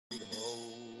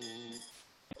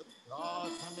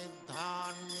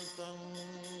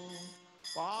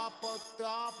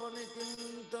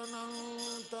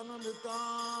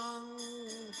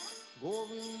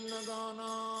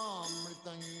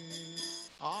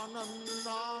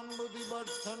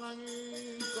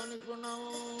आनन्दामृतिवर्धनैकनिपुणौ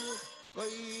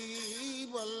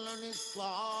कैवल्यनिस्वार्थं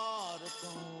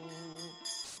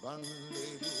वन्दे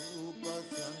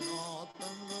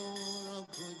रूपसनातनं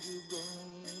रघुजुगं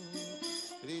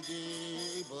श्रीदेवगोपालकं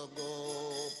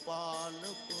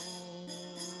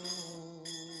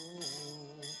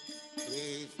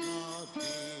कृष्ण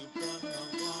कीर्तन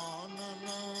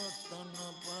गाननर्तन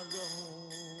परं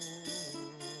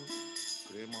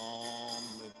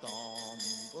प्रेमामृतां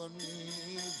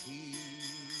वनिधि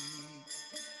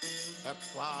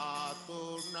तत्त्वातो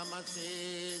नमसे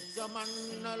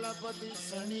समण्डलपति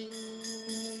शनिं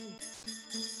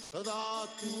सदा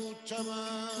तुच्छम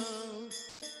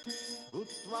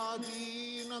भूत्वा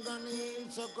दीनगणेशकरुणया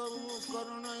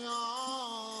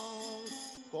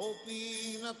कोऽपि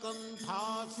न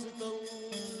कण्ठाश्रितौ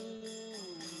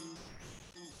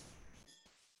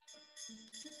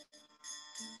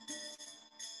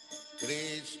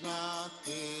कृष्ण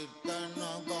कीर्तन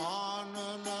गान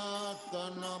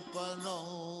नर्तन परो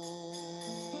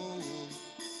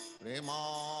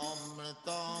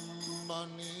प्रेमामृतं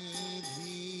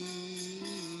वनिधि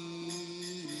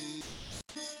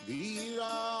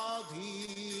धीरा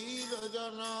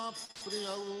जन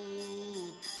प्रियौ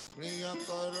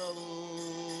प्रियकरौ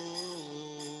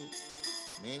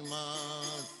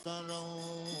निर्मत्सरौ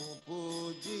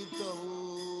पूजितौ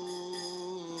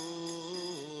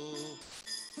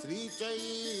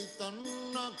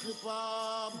श्रीचैतन्य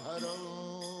कृपाभरौ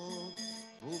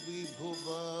भुवि भुव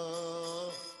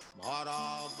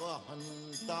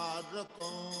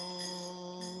भारावहन्तारकौ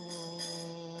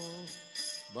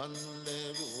वन्दे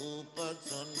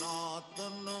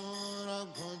रूपसनातन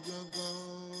रघुजुगं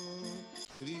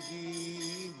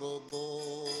श्रीजीवगोपालकं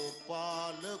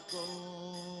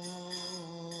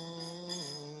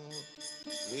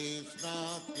कृष्ण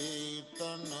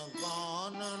कीर्तन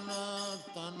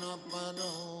गाननर्तन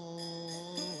परं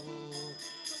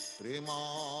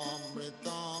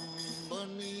प्रेमामृतं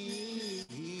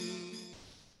वनिधि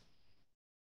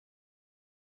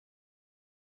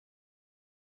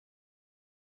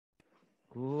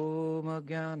ॐ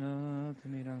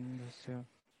अज्ञानतिमिरन्धस्य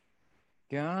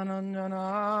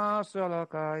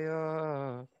ज्ञानञ्जनाशलाकाय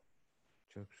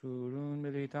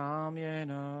चक्षुरुन्मिलितं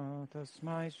येन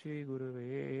तस्मै श्रीगुरवे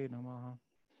नमः।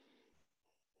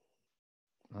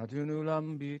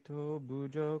 अजनुलम्बितो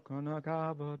भुजौ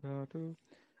कनकावदतु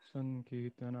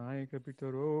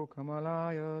सङ्कीर्तनायकपितरो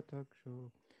कमलायतक्षो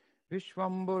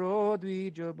विश्वम्भरो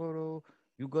द्विजवरो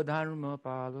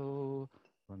युगधर्मपालो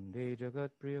वन्दे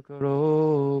जगत्प्रियकरो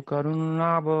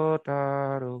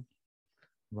करुणावतारो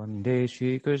वन्दे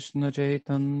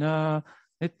श्रीकृष्णचैतन्य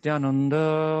नित्यानन्द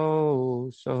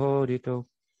सहोदितो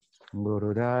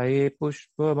गुरुराये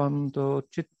पुष्पवन्तो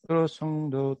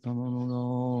चित्रसुन्दो तमो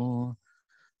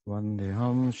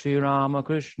वन्देऽहं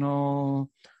श्रीरामकृष्णो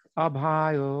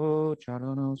अभायो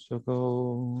चरणसुखो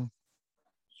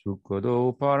सुखदो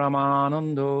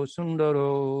परमानन्दो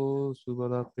सुन्दरो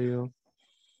सुबलप्रियो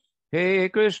हे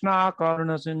कृष्णा करुण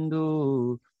सिन्धु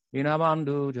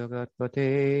दीनबन्धु जगत्पते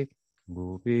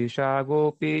गोपीशा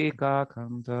गोपिका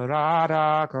कान्त राधा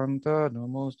कान्त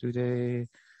नमोऽस्तुते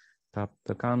तप्त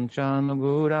काञ्चन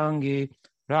गौराङ्गी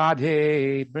राधे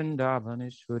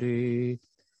वृन्दावनेश्वरी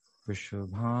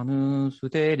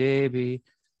विश्वभानुसुते देवी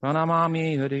प्रणमामि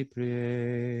हरिप्रिये।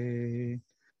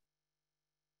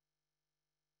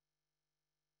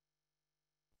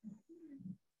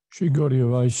 Shri Gaudiya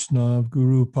Vaishnav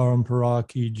Guru Parampara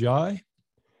Ki Jai,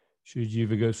 Shri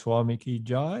Jiva Goswami Ki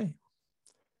Jai,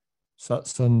 Sat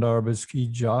Sandarbhas Ki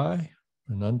Jai,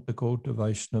 Anantakota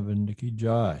Vaishnavinda Ki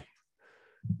Jai.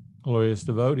 Glorious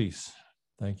devotees,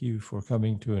 thank you for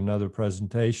coming to another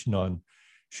presentation on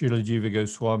Srila Jiva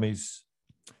Goswami's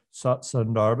Sat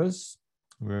Sandarbhas.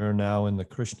 We're now in the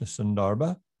Krishna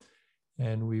Sandarbha,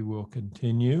 and we will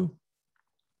continue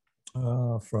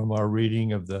from our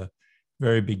reading of the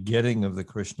very beginning of the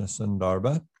Krishna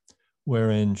Sandarbha,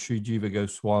 wherein Sri Jiva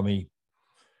Goswami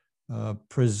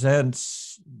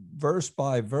presents verse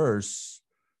by verse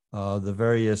the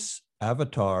various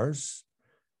avatars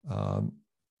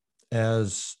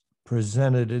as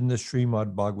presented in the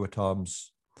Srimad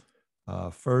Bhagavatam's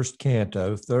first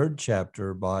canto, third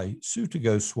chapter by Suta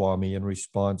Goswami in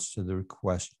response to the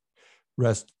request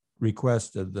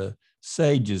of the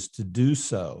sages to do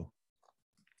so.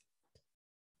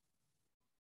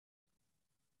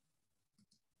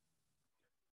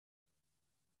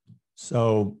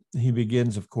 So he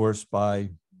begins, of course,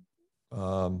 by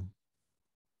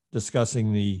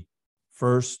discussing the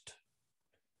first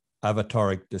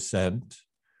avataric descent,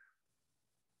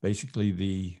 basically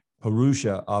the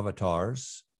Purusha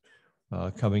avatars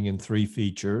coming in three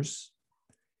features.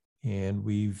 And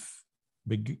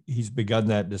he's begun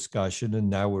that discussion, and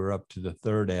now we're up to the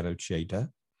third Anucheta.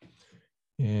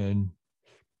 And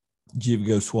Jiva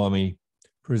Goswami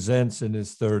presents in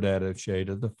his third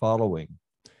Anucheta the following.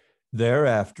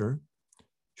 Thereafter,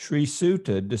 Sri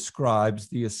Sutta describes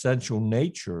the essential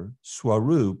nature,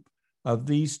 Swarup, of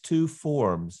these two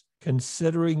forms,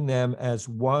 considering them as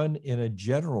one in a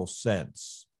general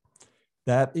sense.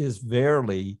 That is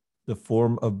verily the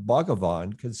form of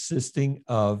Bhagavan, consisting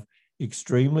of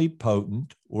extremely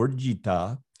potent, or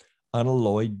jita,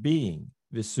 unalloyed being,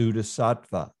 Visuddha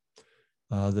Sattva.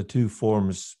 The two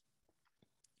forms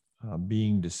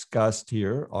being discussed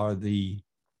here are the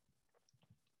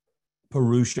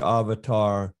Purusha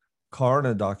avatar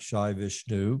Karnadakshay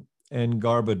Vishnu and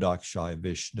Garbhodakshay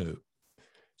Vishnu.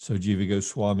 So Jiva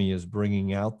Goswami is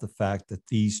bringing out the fact that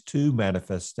these two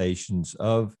manifestations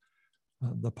of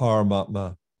the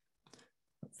Paramatma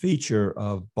feature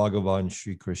of Bhagavan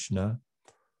Sri Krishna,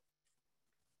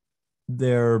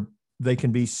 they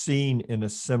can be seen in a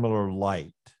similar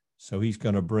light. So he's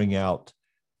going to bring out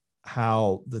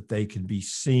how that they can be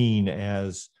seen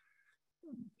as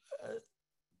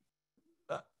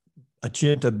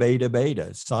Achinta Beta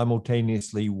Beta,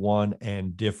 simultaneously one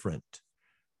and different.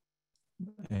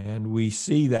 And we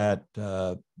see that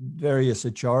various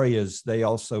acharyas, they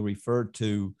also refer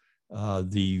to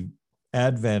the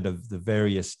advent of the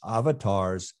various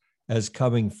avatars as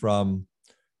coming from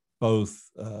both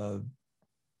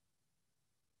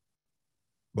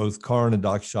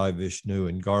Karnadakshay Vishnu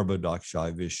and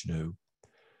Garbhodakshay Vishnu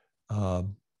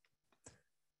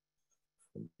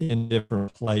in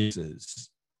different places.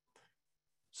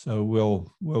 So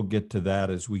we'll get to that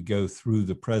as we go through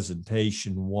the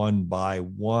presentation one by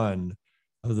one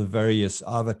of the various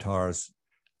avatars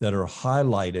that are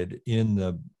highlighted in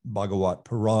the Bhagavat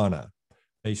Purana.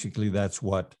 Basically, that's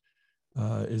what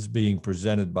is being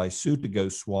presented by Sutta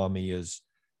Goswami, is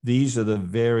these are the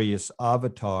various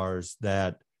avatars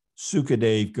that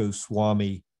Sukadev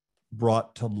Goswami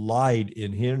brought to light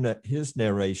in his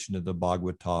narration of the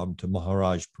Bhagavatam to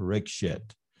Maharaj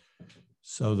Parikshit.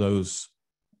 So those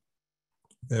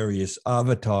various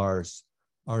avatars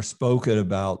are spoken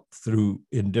about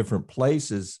in different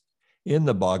places in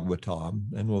the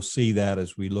Bhagavatam, and we'll see that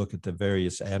as we look at the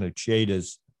various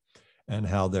Anuchetas and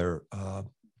how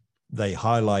they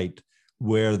highlight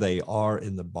where they are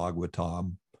in the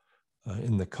Bhagavatam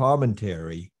in the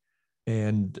commentary,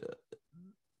 and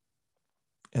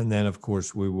then of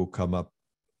course we will come up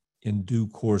in due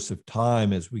course of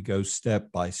time as we go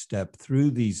step by step through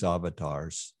these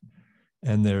avatars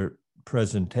and their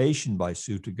presentation by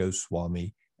Sutta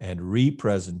Goswami and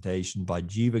representation by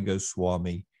Jiva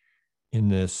Goswami in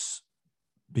this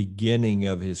beginning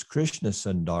of his Krishna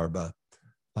Sandarbha,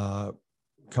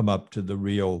 come up to the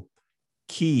real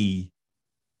key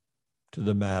to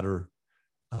the matter,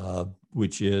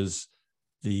 which is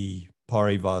the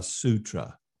Parivas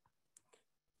Sutra.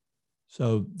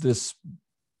 So this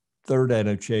third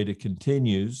Anucheta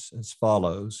continues as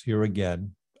follows, here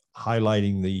again,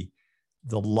 highlighting the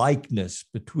likeness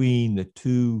between the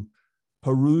two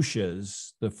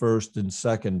Purushas, the first and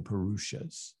second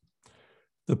Purushas.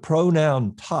 The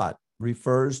pronoun tat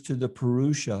refers to the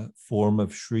Purusha form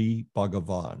of Sri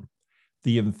Bhagavan.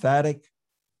 The emphatic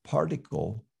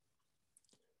particle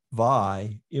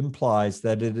vai implies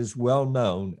that it is well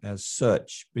known as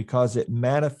such because it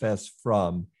manifests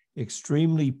from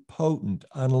extremely potent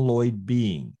unalloyed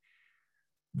being,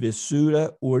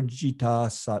 Visuddha Urjita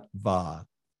Sattva,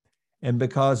 and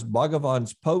because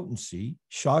Bhagavan's potency,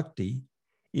 Shakti,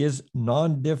 is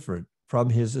non-different from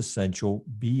his essential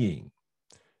being.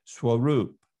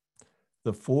 Swarup,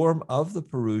 the form of the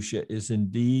Purusha, is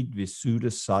indeed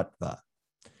Visuddha Sattva.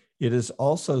 It is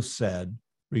also said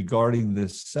regarding the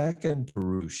second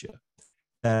Purusha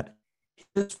that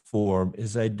his form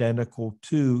is identical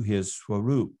to his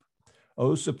Swarup.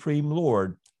 O Supreme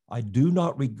Lord, I do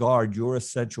not regard your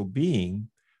essential being,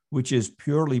 which is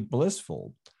purely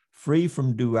blissful, free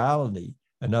from duality,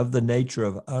 and of the nature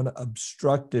of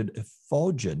unobstructed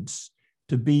effulgence,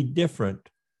 to be different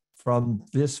from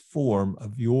this form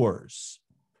of yours.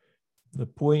 The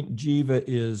point Jiva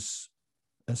is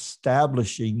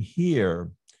establishing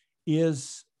here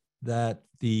is that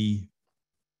the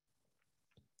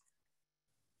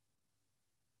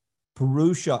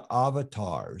Purusha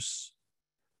avatars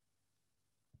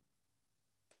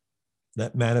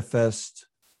that manifest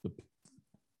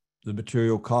the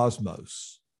material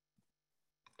cosmos,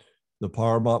 the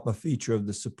Paramatma feature of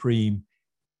the Supreme,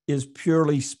 is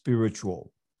purely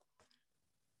spiritual.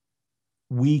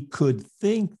 We could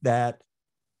think that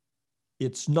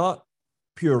it's not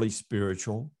purely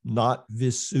spiritual, not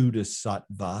Visuddha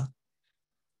Sattva,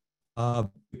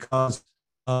 because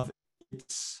of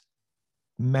its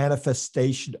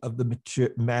manifestation of the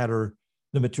matter,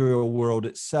 the material world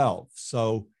itself.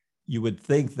 So you would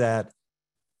think that,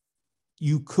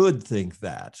 you could think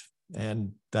that,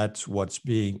 and that's what's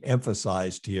being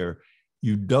emphasized here.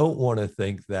 You don't want to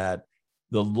think that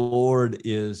the Lord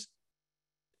is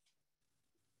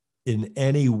in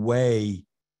any way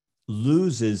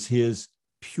loses his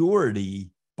purity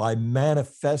by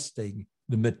manifesting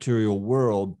the material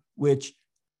world, which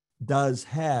does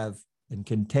have and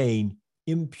contain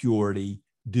impurity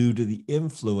due to the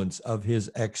influence of his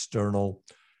external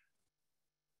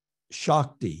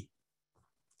Shakti.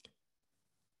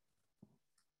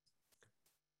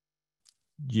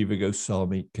 Jiva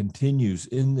Goswami continues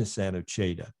in this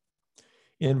Anucheta.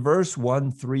 In verse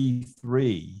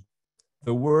 133,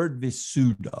 the word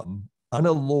Visuddham,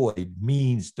 unalloyed,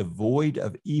 means devoid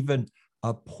of even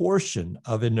a portion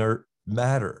of inert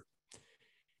matter,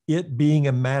 it being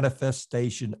a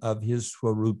manifestation of his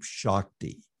Swarup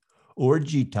Shakti.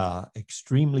 Orjita,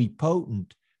 extremely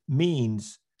potent,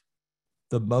 means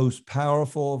the most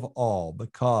powerful of all,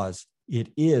 because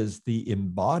it is the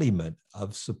embodiment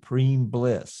of supreme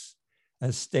bliss,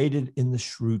 as stated in the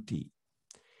Shruti.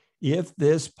 If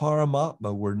this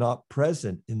Paramatma were not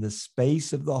present in the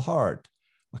space of the heart,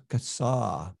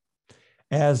 Akasa,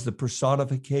 as the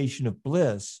personification of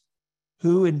bliss,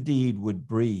 who indeed would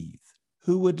breathe?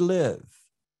 Who would live?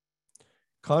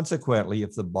 Consequently,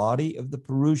 if the body of the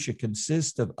Purusha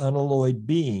consists of unalloyed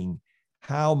being,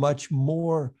 how much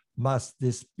more must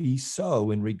this be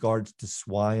so in regards to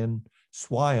Swayam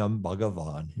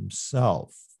Bhagavan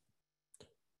himself?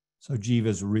 So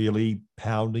Jiva's really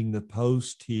pounding the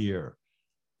post here.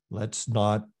 Let's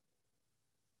not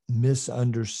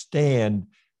misunderstand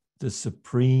the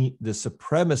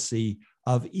supremacy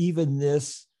of even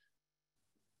this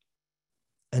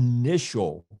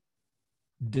initial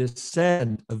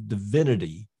descent of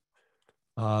divinity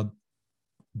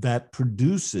that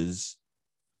produces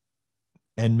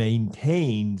and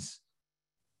maintains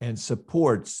and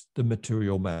supports the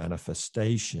material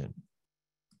manifestation.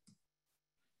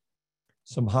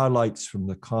 Some highlights from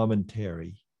the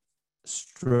commentary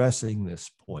stressing this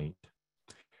point.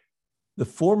 The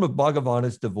form of Bhagavan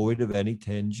is devoid of any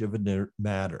tinge of inert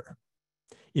matter.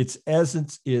 Its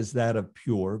essence is that of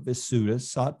pure Visuddha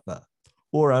Sattva,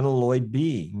 or unalloyed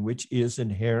being, which is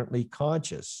inherently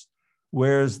conscious,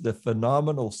 whereas the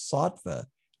phenomenal Sattva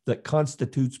that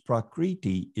constitutes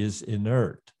Prakriti is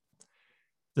inert.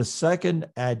 The second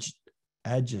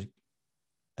adjective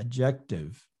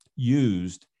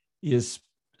used is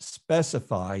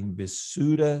specifying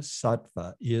Visuddha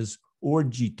Sattva is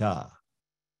Orjita,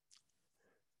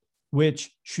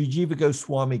 which Sri Jiva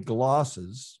Goswami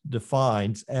glosses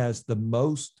defines as the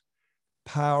most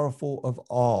powerful of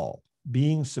all,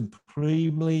 being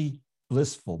supremely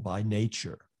blissful by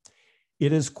nature.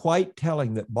 It is quite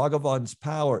telling that Bhagavan's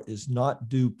power is not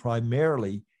due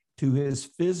primarily to his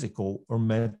physical or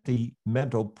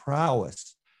mental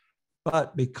prowess,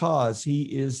 but because he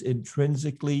is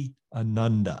intrinsically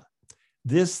Ananda.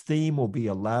 This theme will be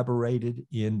elaborated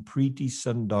in Priti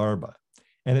Sandarbha,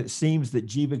 and it seems that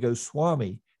Jiva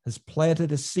Goswami has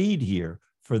planted a seed here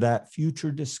for that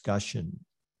future discussion.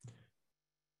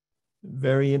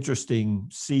 Very interesting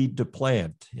seed to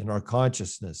plant in our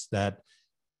consciousness, that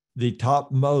the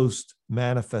topmost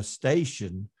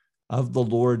manifestation of the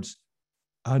Lord's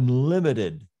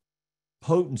unlimited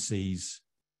potencies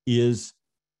is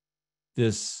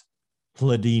this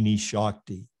Hladini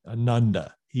Shakti,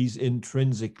 Ananda. He's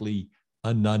intrinsically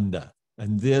Ananda.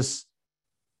 And this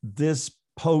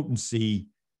potency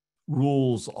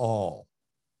rules all.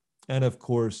 And of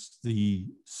course, the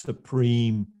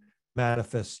supreme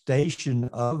manifestation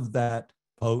of that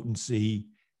potency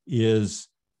is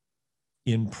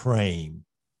in praying.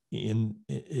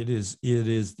 It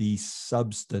is the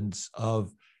substance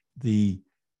of the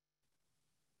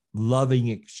loving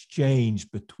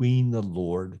exchange between the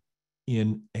Lord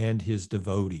and his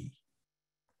devotee.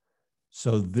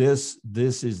 So this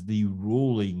is the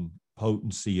ruling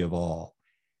potency of all.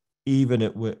 Even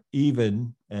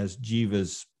as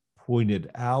Jiva's pointed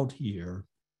out here,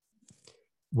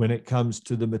 when it comes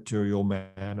to the material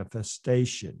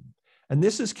manifestation. And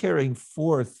this is carrying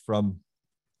forth from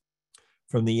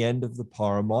the end of the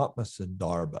Paramatma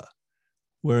Sandarbha,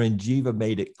 wherein Jiva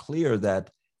made it clear that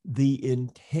the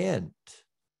intent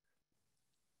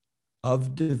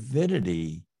of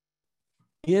divinity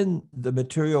in the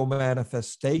material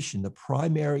manifestation, the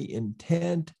primary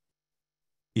intent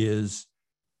is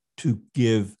to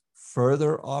give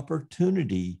further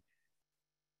opportunity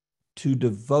to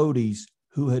devotees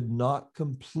who had not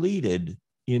completed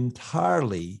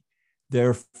entirely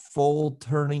their full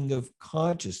turning of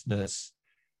consciousness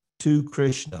to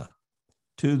Krishna,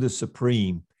 to the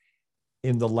Supreme,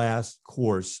 in the last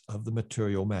course of the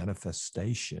material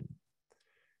manifestation.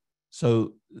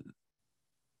 So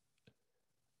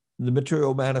the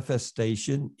material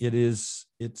manifestation, it's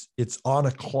on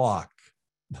a clock,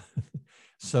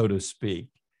 so to speak.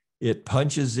 It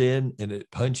punches in and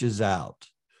it punches out,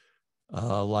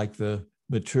 like the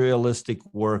materialistic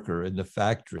worker in the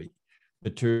factory.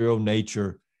 Material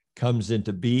nature comes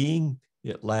into being.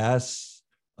 It lasts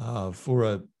for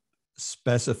a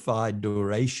specified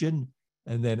duration,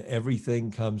 and then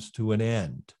everything comes to an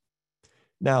end.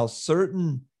 Now,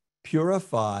 certain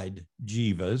purified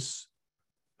jivas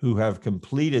who have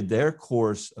completed their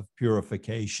course of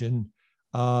purification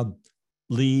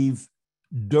leave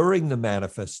during the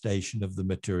manifestation of the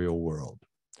material world.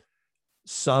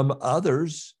 Some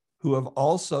others who have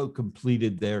also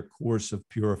completed their course of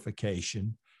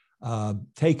purification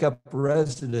take up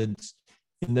residence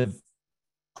in the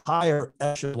higher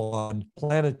echelon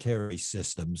planetary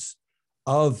systems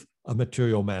of a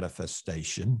material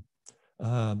manifestation,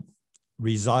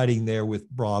 residing there with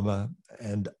Brahma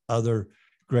and other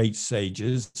great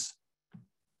sages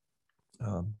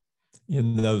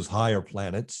in those higher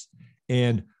planets.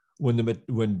 And when the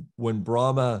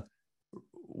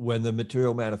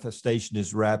material manifestation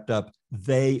is wrapped up,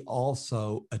 they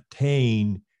also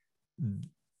attain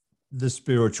the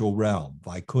spiritual realm,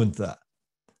 Vaikuntha,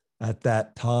 at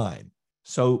that time.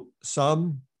 So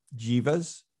some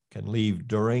jivas can leave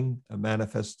during a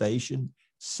manifestation,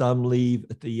 some leave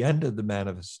at the end of the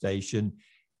manifestation,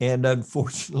 and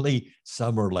unfortunately,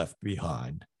 some are left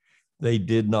behind. They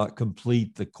did not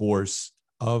complete the course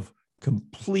of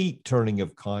complete turning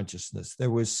of consciousness.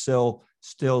 There was still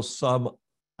some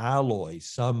alloy,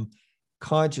 some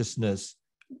consciousness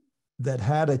that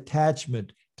had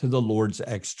attachment to the Lord's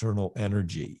external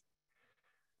energy.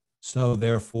 So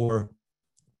therefore,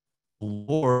 the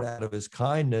Lord, out of his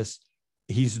kindness,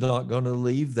 he's not going to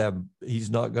leave them. He's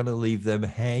not going to leave them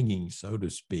hanging, so to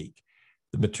speak.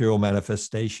 The material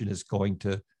manifestation is going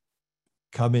to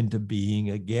come into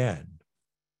being again.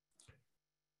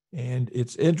 And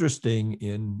it's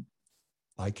interesting,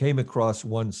 I came across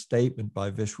one statement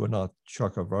by Vishwanath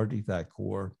Chakravarti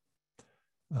Thakur.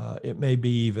 It may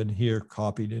be even here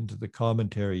copied into the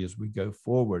commentary as we go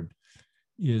forward,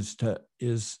 is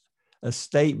a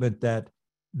statement that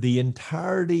the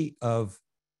entirety of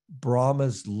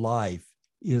Brahma's life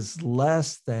is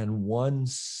less than 1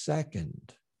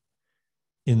 second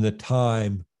in the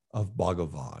time of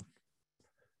Bhagavan.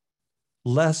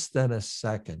 Less than a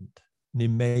second.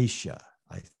 Nimesha,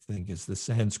 I think, is the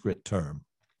Sanskrit term.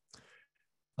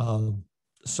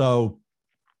 So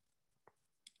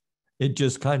it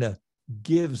just kind of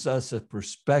gives us a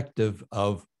perspective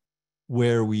of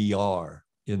where we are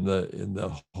in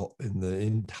the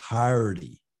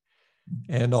entirety.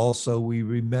 And also we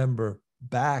remember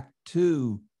back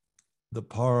to the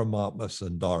Paramatma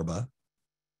Sandarbha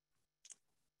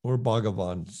or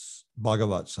Bhagavat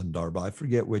Sandarbha, I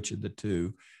forget which of the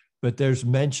two, but there's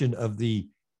mention of the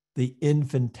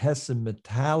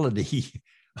infinitesimality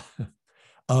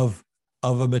of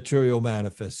a material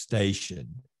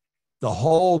manifestation, the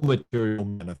whole material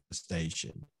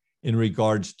manifestation in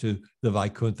regards to the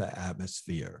Vaikuntha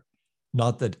atmosphere.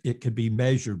 Not that it could be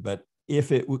measured, but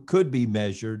if it could be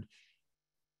measured,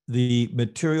 the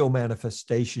material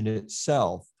manifestation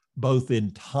itself, both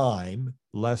in time,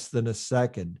 less than a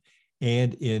second,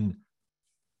 and in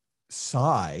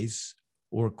size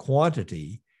or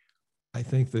quantity, I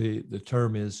think the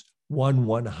term is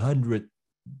 1/100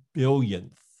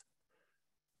 billionth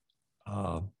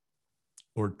or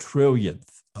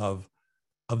trillionth of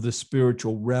the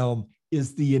spiritual realm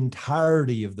is the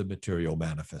entirety of the material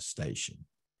manifestation.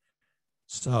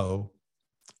 So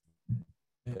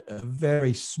a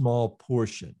very small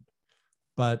portion,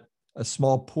 but a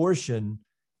small portion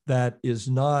that is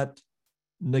not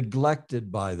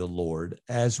neglected by the Lord,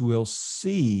 as we'll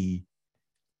see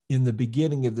in the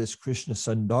beginning of this Krishna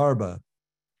Sandarbha,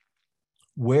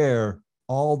 where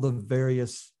all the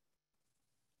various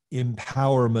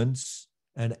empowerments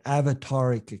and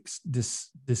avataric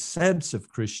descents of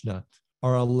Krishna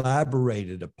are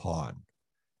elaborated upon,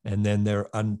 and then they're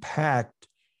unpacked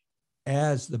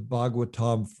as the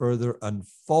Bhagavatam further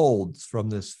unfolds from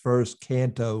this first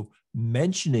canto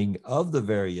mentioning of the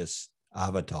various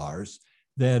avatars.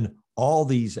 Then all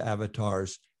these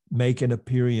avatars make an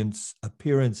appearance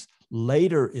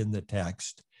later in the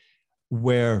text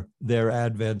where their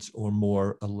advents are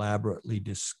more elaborately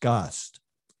discussed.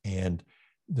 And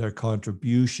their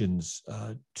contributions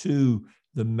to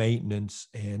the maintenance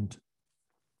and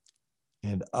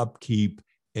upkeep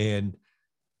and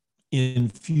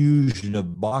infusion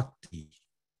of bhakti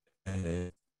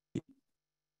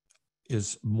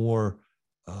is more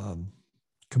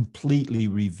completely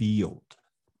revealed.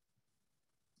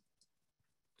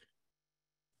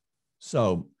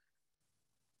 So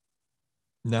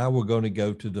now we're going to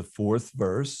go to the fourth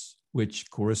verse, which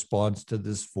corresponds to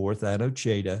this fourth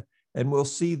Anucheta, and we'll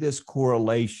see this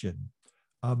correlation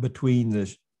between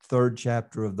the third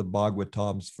chapter of the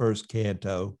Bhagavatam's first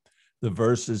canto, the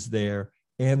verses there,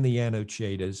 and the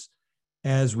Anuchetas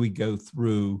as we go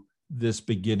through this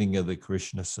beginning of the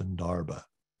Krishna Sandarbha.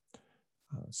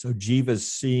 So Jiva's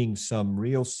seeing some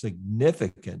real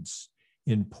significance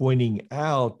in pointing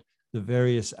out the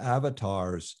various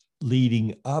avatars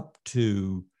leading up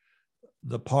to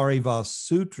the Parivas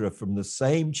Sutra from the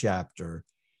same chapter.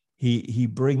 He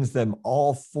brings them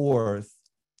all forth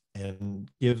and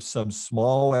gives some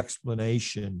small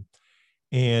explanation.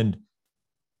 And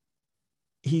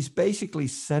he's basically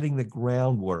setting the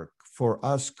groundwork for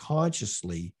us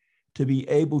consciously to be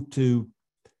able to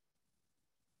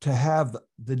have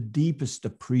the deepest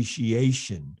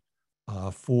appreciation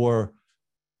for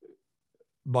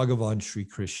Bhagavan Sri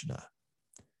Krishna.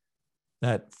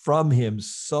 That from him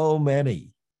so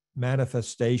many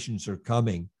manifestations are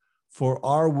coming for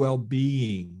our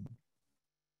well-being,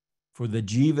 for the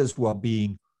jiva's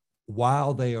well-being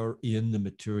while they are in the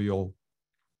material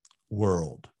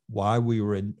world. Why we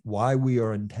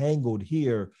are entangled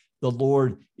here, the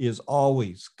Lord is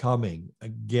always coming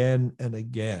again and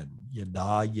again.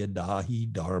 Yada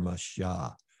yadahi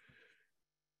dharmasya.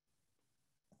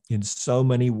 In so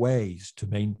many ways to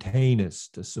maintain us,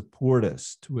 to support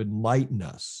us, to enlighten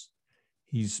us.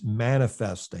 He's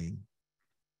manifesting.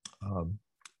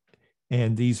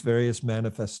 And these various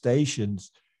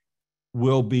manifestations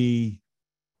will be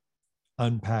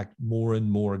unpacked more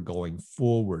and more going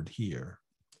forward here.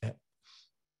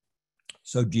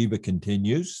 So Jiva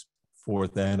continues,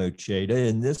 fourth Anucheta,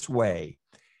 in this way,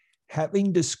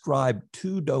 having described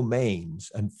two domains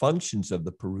and functions of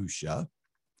the Purusha,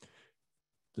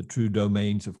 the true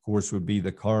domains, of course, would be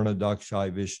the Karna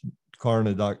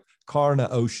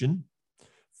ocean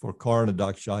for Karna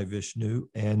Dakshai Vishnu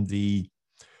and the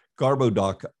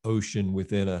Garbhodak ocean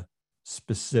within a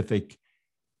specific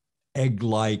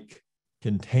egg-like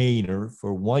container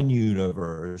for one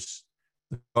universe,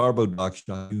 the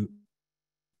Garbhodakshai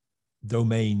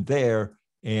domain there,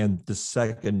 and the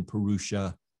second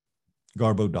Purusha,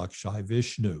 Garbhodakshai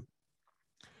Vishnu.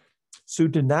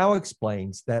 Sutta now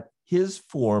explains that his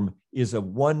form is of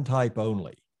one type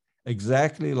only,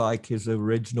 exactly like his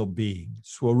original being,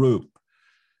 Swarup.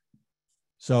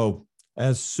 So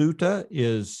as Sutta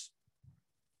is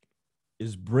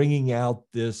bringing out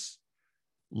this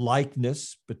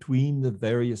likeness between the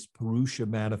various Purusha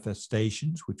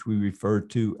manifestations, which we refer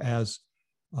to as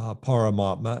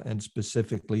Paramatma, and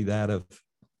specifically that of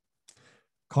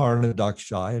Karna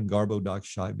Dakshai and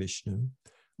Garbhodakshai Vishnu,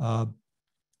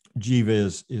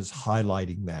 Jiva is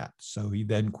highlighting that. So he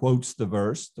then quotes the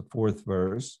verse, the fourth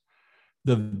verse,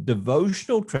 the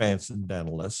devotional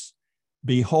transcendentalists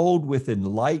behold with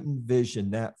enlightened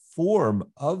vision that form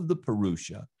of the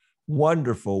Purusha,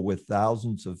 wonderful with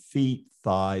thousands of feet,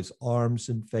 thighs, arms,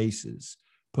 and faces,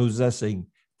 possessing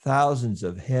thousands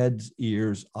of heads,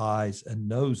 ears, eyes, and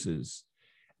noses,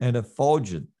 and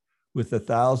effulgent with the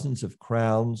thousands of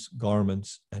crowns,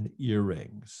 garments, and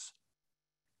earrings.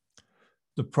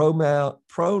 The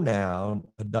pronoun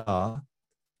ada,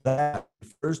 that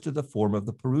refers to the form of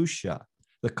the Purusha.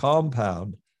 The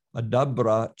compound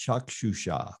adabra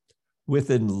chakshusha,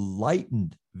 with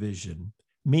enlightened vision,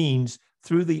 means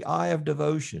through the eye of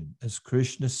devotion, as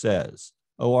Krishna says,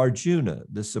 O Arjuna,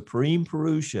 the supreme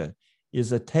Purusha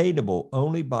is attainable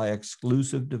only by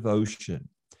exclusive devotion.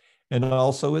 And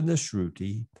also in the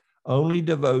Shruti, only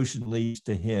devotion leads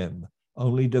to him,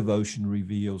 only devotion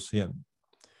reveals him.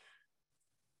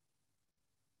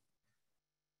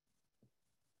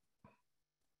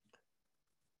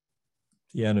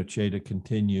 The Anucheta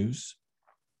continues,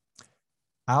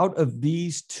 out of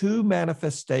these two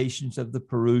manifestations of the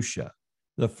Purusha,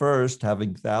 the first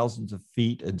having thousands of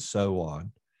feet and so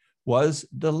on, was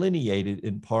delineated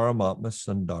in Paramatma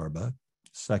Sandarbha,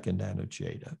 second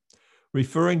Anucheta.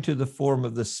 Referring to the form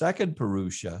of the second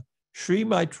Purusha, Sri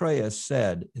Maitreya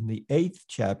said in the 8th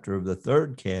chapter of the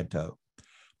 3rd canto,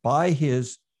 by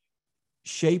his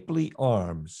shapely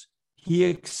arms, he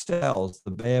excels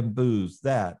the bamboos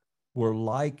that were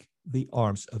like the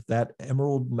arms of that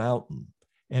emerald mountain,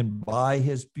 and by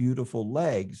his beautiful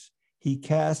legs, he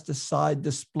cast aside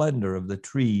the splendor of the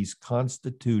trees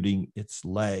constituting its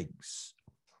legs.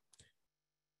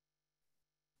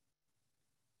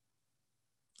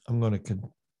 I'm going to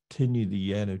continue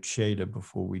the Anucheta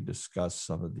before we discuss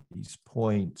some of these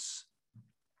points.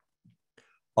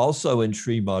 Also in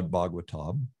Srimad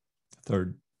Bhagavatam,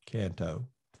 third canto,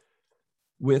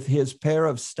 with his pair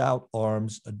of stout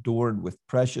arms adorned with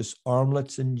precious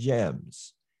armlets and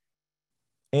gems,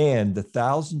 and the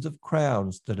thousands of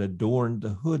crowns that adorned the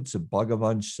hoods of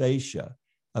Bhagavan Sesha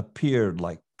appeared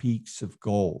like peaks of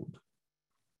gold.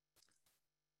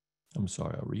 I'm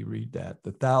sorry, I'll reread that.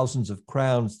 The thousands of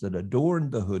crowns that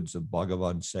adorned the hoods of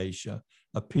Bhagavan Sesha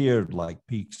appeared like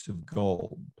peaks of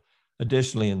gold.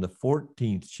 Additionally, in the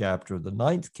 14th chapter of the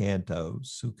 9th canto,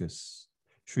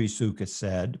 Sri Sukha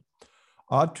said,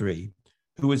 Atri,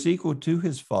 who was equal to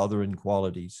his father in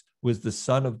qualities, was the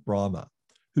son of Brahma,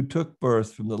 who took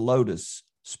birth from the lotus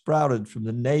sprouted from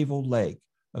the navel leg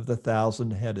of the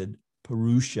thousand-headed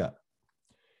Purusha.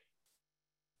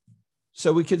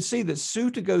 So we can see that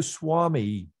Sutta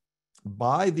Goswami,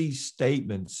 by these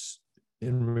statements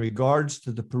in regards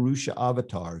to the Purusha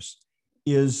avatars,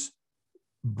 is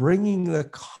bringing the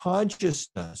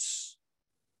consciousness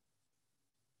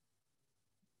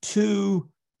to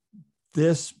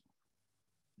this,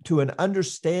 to an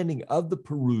understanding of the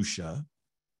Purusha,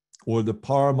 or the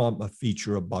Paramatma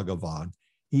feature of Bhagavan.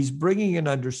 He's bringing an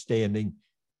understanding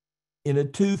in a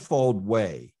twofold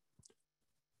way.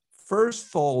 First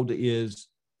fold is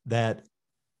that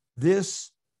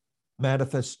this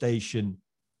manifestation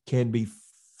can be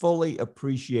fully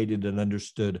appreciated and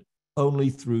understood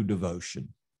only through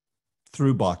devotion,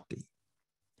 through bhakti.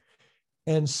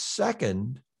 And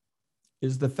second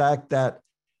is the fact that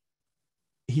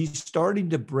he's starting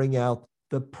to bring out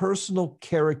the personal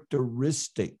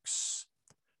characteristics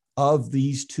of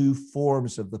these two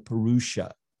forms of the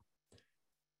Purusha,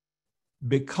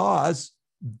 because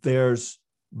there's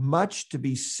much to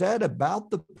be said about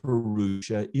the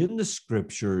Purusha in the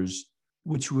scriptures,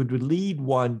 which would lead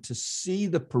one to see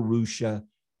the Purusha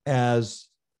as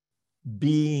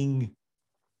being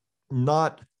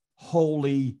not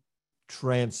wholly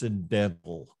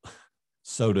transcendental,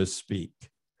 so to speak.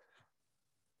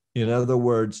 In other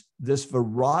words, this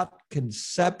Virat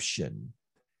conception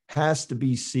has to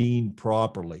be seen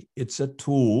properly. It's a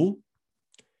tool.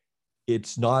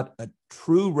 It's not a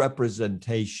true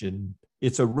representation.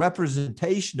 It's a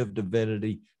representation of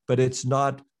divinity, but it's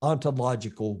not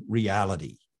ontological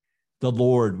reality. The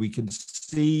Lord, we can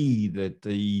see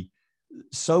that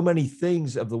so many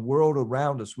things of the world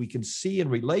around us, we can see in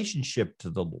relationship to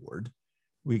the Lord.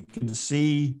 We can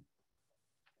see,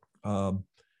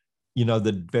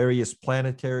 the various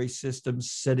planetary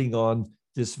systems sitting on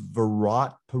this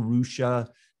Virat Purusha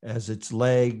as its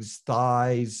legs,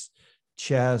 thighs,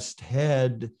 chest,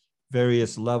 head,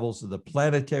 various levels of the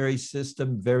planetary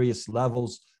system, various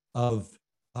levels of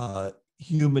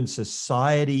human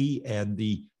society and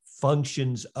the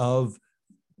functions of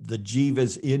the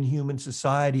jivas in human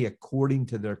society according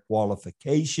to their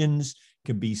qualifications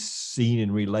can be seen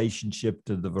in relationship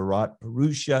to the Virat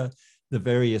Purusha. The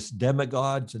various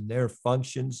demigods and their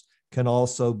functions can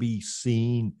also be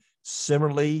seen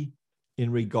similarly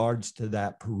in regards to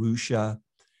that Purusha.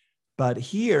 But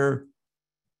here,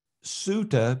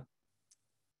 Sutta,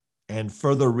 and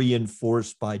further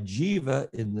reinforced by Jiva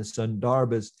in the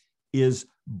Sandarbhas, is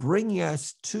bringing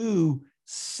us to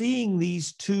seeing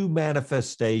these two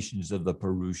manifestations of the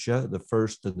Purusha, the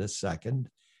first and the second,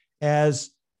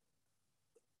 as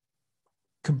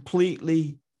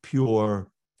completely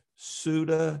pure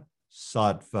Suddha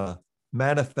Sattva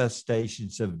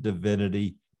manifestations of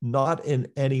divinity, not in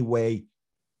any way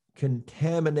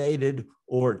contaminated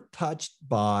or touched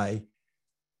by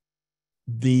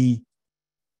the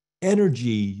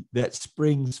energy that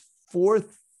springs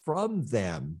forth from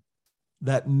them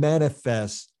that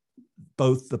manifests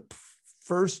both the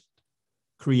first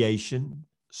creation,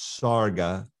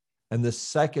 Sarga, and the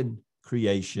second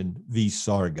creation,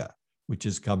 Visarga, which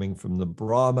is coming from the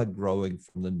Brahma growing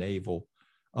from the navel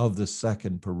of the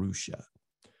second Purusha.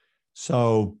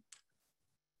 So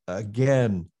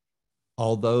again,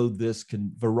 although this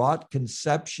Virat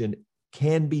conception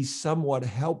can be somewhat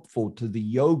helpful to the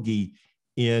yogi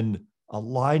in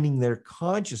aligning their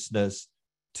consciousness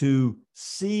to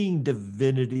seeing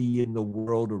divinity in the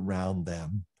world around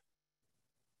them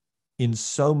in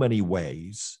so many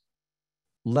ways,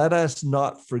 let us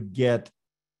not forget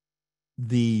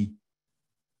the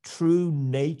true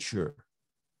nature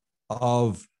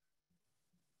of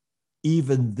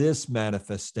even this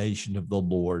manifestation of the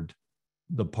Lord,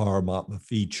 the Paramatma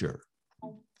feature.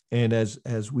 And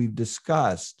as we've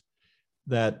discussed,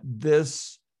 that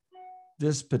this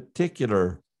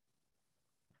particular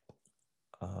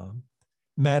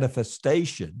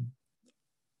manifestation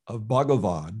of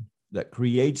Bhagavan that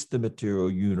creates the material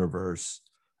universe.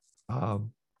 I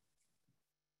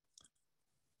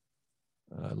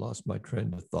lost my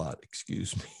train of thought,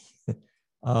 excuse me.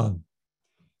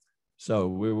 So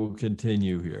we will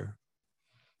continue here.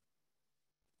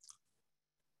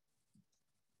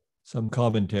 Some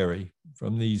commentary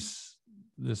from this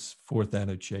fourth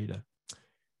Anucheta.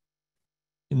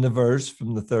 In the verse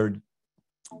from the third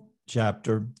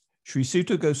chapter, Sri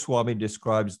Suta Goswami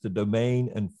describes the domain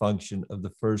and function of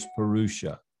the first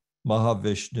Purusha,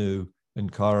 Mahavishnu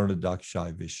and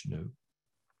Karanadakshayi Vishnu.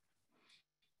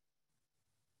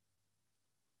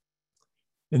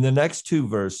 In the next two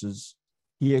verses,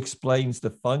 he explains the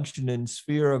function and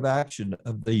sphere of action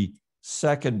of the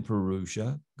second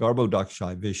Purusha,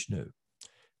 Garbhodakshayi Vishnu.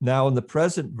 Now, in the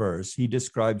present verse, he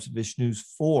describes Vishnu's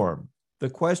form. The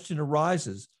question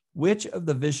arises, which of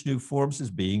the Vishnu forms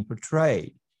is being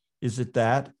portrayed? Is it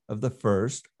that of the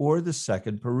first or the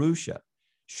second Purusha?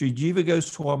 Sri Jiva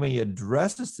Goswami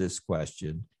addresses this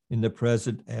question in the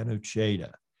present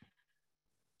Anucheta.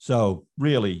 So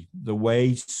really, the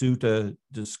way Sutta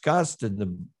discussed in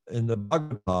the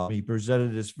Bhagavatam, he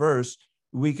presented this verse,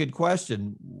 we could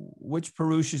question which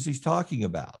Purushas he's talking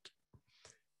about.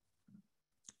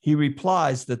 He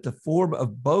replies that the form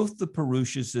of both the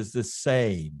Purushas is the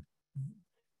same.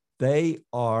 They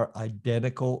are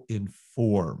identical in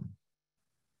form.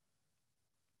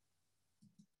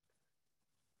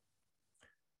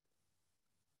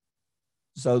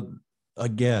 So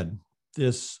again,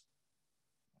 this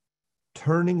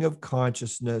turning of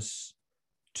consciousness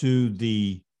to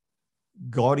the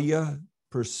Gaudiya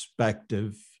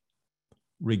perspective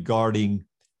regarding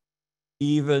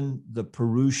even the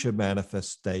Purusha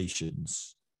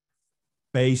manifestations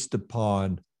based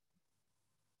upon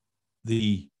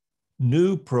the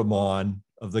new Praman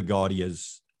of the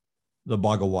Gaudiyas, the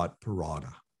Bhagavat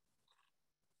Purana.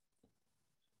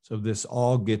 So this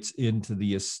all gets into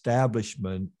the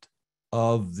establishment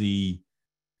of the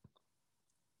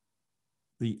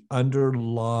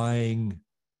underlying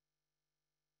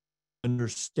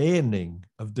understanding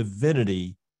of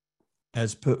divinity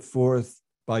as put forth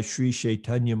by Sri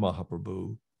Chaitanya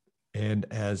Mahaprabhu and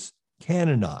as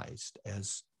canonized,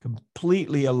 as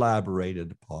completely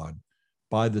elaborated upon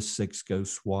by the six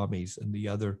Goswamis and the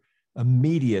other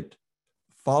immediate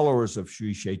followers of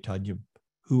Sri Chaitanya,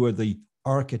 who are the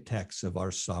architects of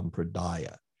our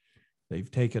Sampradaya.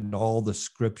 They've taken all the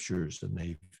scriptures and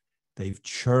they've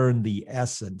churned the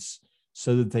essence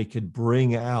so that they could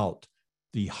bring out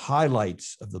the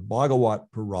highlights of the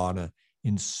Bhagavat Purana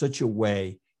in such a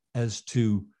way as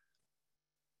to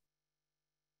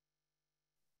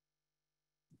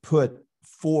put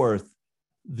forth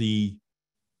the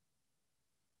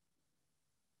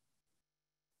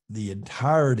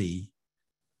entirety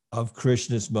of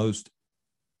Krishna's most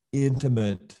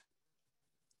intimate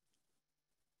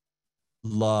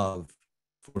love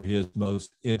for his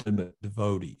most intimate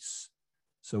devotees.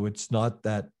 So it's not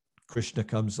that Krishna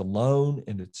comes alone,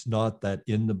 and it's not that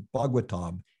in the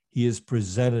Bhagavatam he is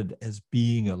presented as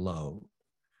being alone.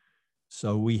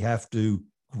 So we have to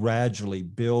gradually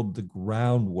build the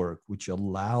groundwork which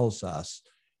allows us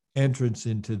entrance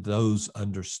into those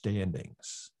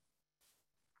understandings.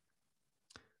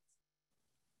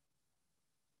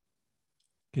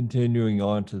 Continuing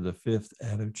on to the fifth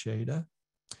Anucheta.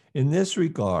 In this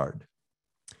regard,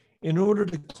 in order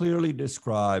to clearly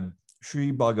describe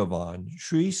Sri Bhagavan,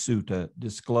 Sri Suta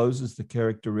discloses the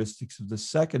characteristics of the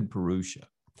second Purusha,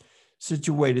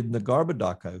 situated in the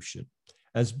Garbhodak ocean,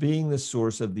 as being the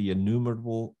source of the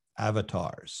innumerable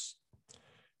avatars.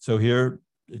 So here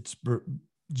it's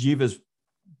Jiva's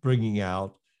bringing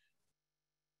out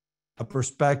a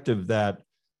perspective that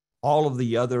all of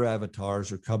the other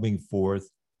avatars are coming forth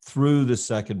through the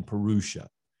second Purusha.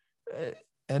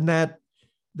 And that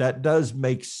does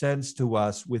make sense to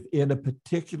us within a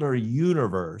particular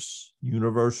universe,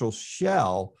 universal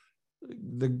shell.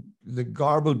 The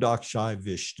Garbhodakshayi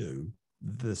Vishnu,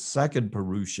 the second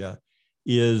Purusha,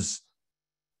 is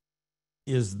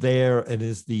there and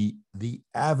is the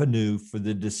avenue for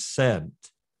the descent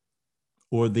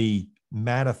or the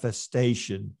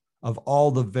manifestation of all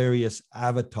the various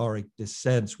avataric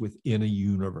descents within a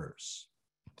universe.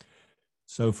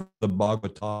 So from the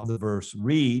Bhagavatam, the verse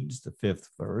reads, the fifth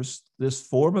verse, this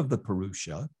form of the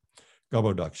Purusha,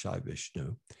 Garbhodakshayi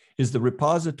Vishnu, is the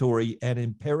repository and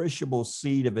imperishable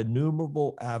seed of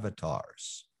innumerable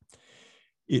avatars.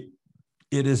 It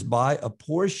is by a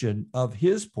portion of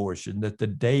his portion that the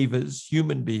devas,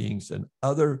 human beings, and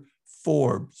other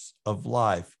forms of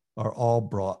life are all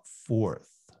brought forth.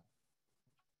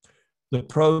 The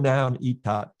pronoun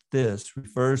itat, this,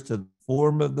 refers to the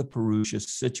form of the Purusha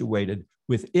situated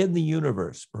within the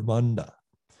universe, Brahmanda.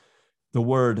 The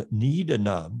word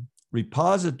nidanam,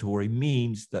 repository,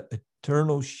 means the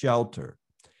eternal shelter,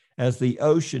 as the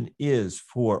ocean is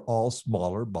for all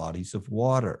smaller bodies of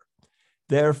water.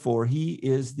 Therefore, he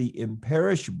is the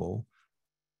imperishable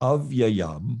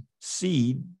avyayam,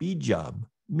 seed, bijam,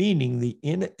 meaning the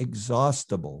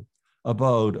inexhaustible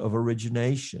abode of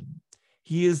origination.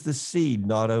 He is the seed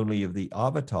not only of the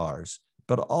avatars,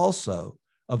 but also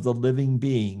of the living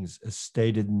beings, as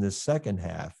stated in the second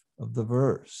half of the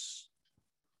verse.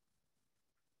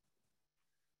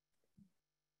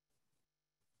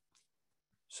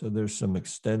 So there's some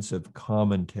extensive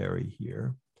commentary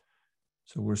here.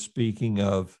 So we're speaking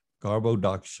of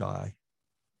Garbhodakshai,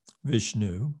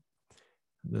 Vishnu,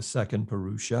 the second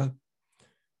Purusha,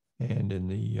 and in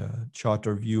the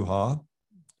Chaturvyuha,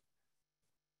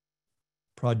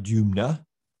 Pradyumna.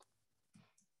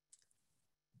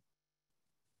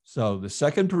 So the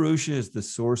second Purusha is the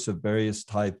source of various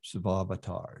types of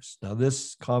avatars. Now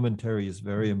this commentary is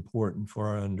very important for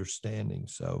our understanding.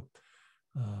 So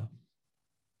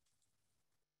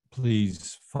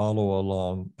please follow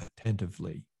along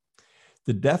attentively.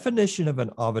 The definition of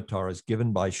an avatar is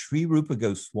given by Sri Rupa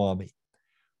Goswami.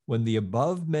 When the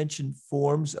above mentioned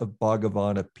forms of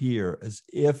Bhagavan appear as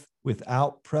if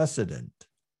without precedent,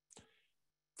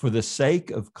 for the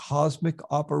sake of cosmic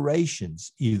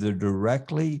operations, either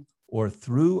directly or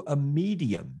through a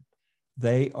medium,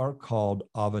 they are called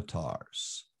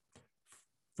avatars.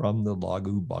 From the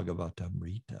Lagu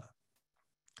Bhagavatamrita.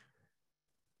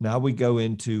 Now we go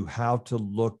into how to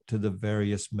look to the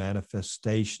various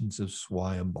manifestations of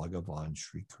Swayam Bhagavan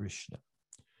Sri Krishna.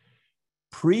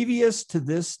 Previous to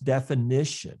this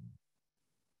definition,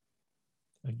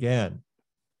 again,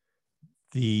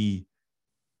 the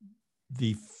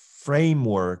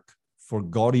framework for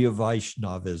Gaudiya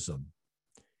Vaishnavism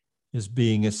is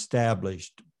being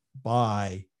established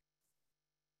by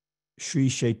Sri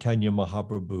Chaitanya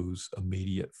Mahaprabhu's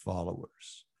immediate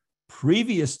followers.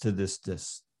 Previous to this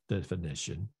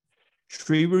definition,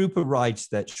 Sri Rupa writes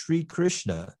that Sri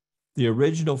Krishna, the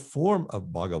original form of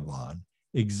Bhagavan,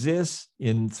 exists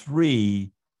in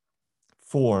three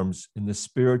forms in the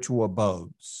spiritual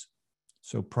abodes.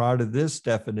 So prior to this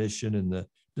definition in the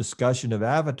discussion of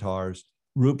avatars,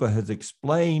 Rupa has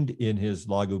explained in his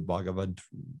Lagu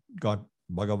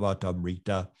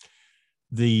Bhagavatamrita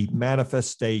the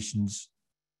manifestations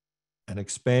and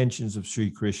expansions of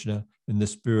Sri Krishna in the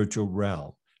spiritual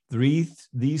realm.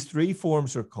 These three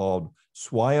forms are called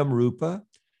Swayam Rupa,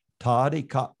 Tad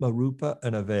Ekatma Rupa,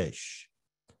 and Avesh.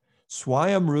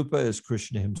 Swayam Rupa is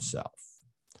Krishna himself.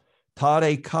 Tad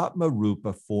Ekatma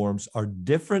Rupa forms are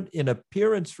different in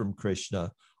appearance from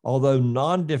Krishna, although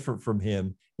non-different from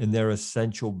him in their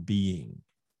essential being,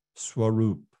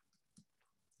 Swarup.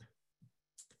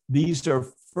 These are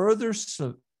further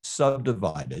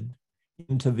subdivided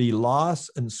into Vilas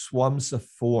and Swamsa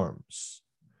forms.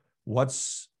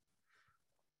 What's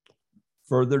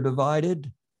further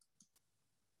divided?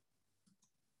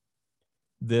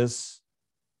 This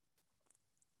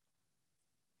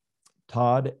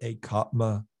Tad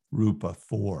Ekatma Rupa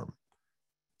form.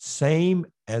 Same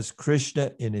as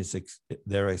Krishna in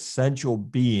their essential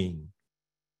being,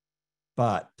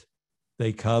 but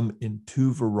they come in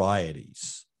two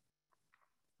varieties.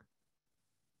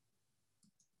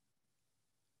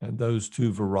 And those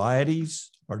two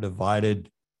varieties are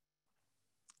divided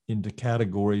into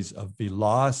categories of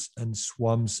Vilas and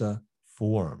Swamsa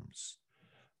forms.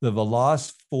 The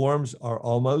Vilas forms are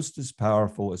almost as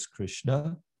powerful as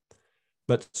Krishna,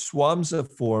 but Swamsa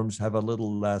forms have a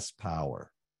little less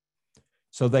power.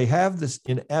 So they have this,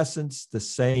 in essence, the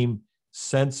same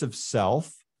sense of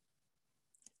self,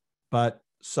 but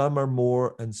some are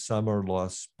more and some are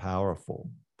less powerful.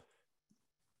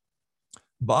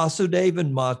 Vasudeva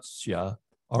and Matsya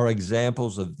are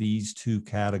examples of these two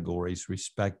categories,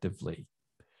 respectively.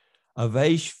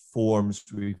 Avesh forms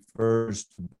refers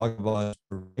to Bhagavan's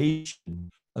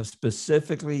creation of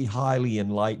specifically highly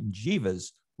enlightened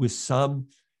jivas with some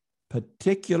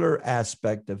particular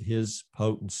aspect of his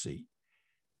potency.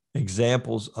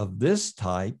 Examples of this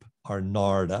type are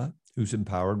Narada, who's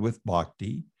empowered with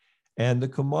bhakti, and the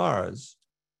Kumaras,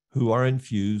 who are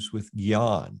infused with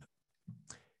gyan.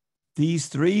 These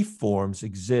three forms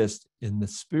exist in the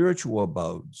spiritual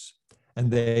abodes, and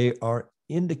they are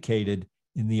indicated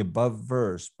in the above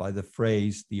verse by the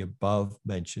phrase, the above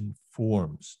mentioned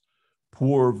forms,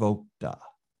 Purvokta.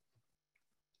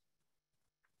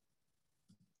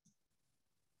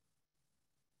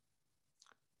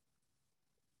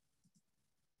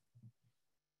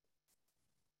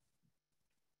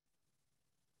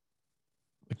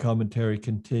 commentary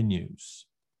continues,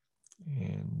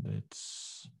 and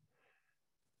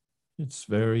it's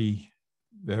very,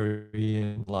 very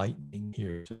enlightening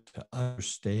here to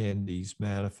understand these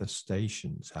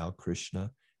manifestations, how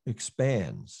Krishna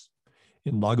expands.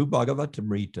 In Laghu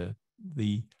Bhagavatamrita,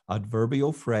 the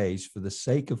adverbial phrase for the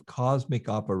sake of cosmic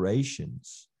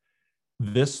operations,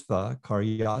 Visva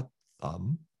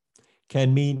Karyatham,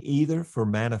 can mean either for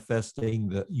manifesting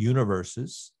the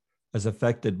universes as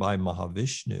affected by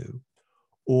Mahavishnu,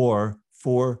 or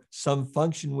for some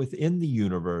function within the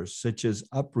universe, such as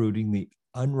uprooting the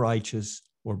unrighteous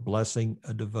or blessing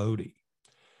a devotee.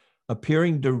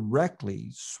 Appearing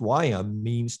directly, Swayam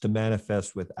means to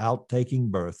manifest without taking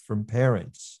birth from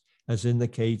parents, as in the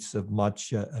case of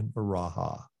Matsya and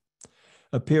Varaha.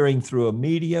 Appearing through a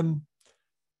medium,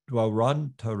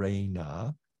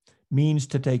 Dwarantarena, means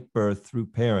to take birth through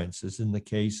parents, as in the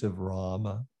case of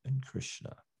Rama and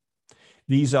Krishna.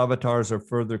 These avatars are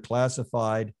further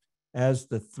classified as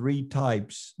the three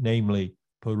types, namely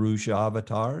Purusha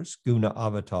avatars, Guna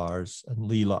avatars, and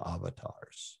Leela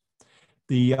avatars.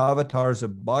 The avatars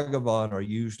of Bhagavan are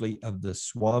usually of the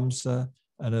Swamsa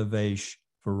and Avesh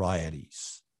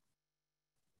varieties.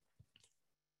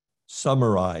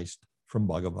 Summarized from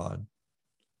Bhagavan,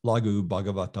 Laghu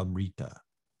Bhagavatamrita.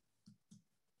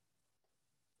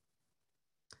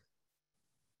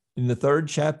 In the third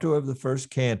chapter of the first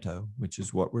canto, which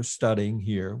is what we're studying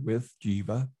here with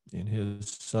Jiva in his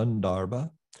Sandarbha,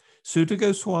 Suta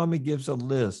Goswami gives a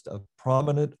list of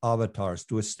prominent avatars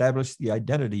to establish the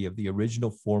identity of the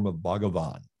original form of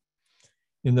Bhagavan.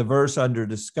 In the verse under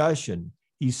discussion,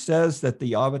 he says that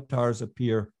the avatars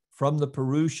appear from the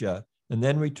Purusha and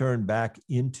then return back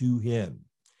into him.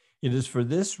 It is for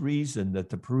this reason that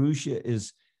the Purusha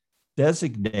is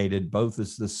designated both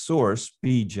as the source,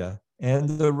 Bija, and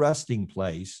the resting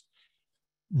place,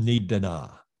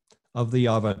 Nidana, of the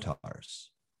avatars.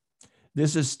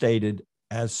 This is stated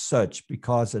as such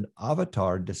because an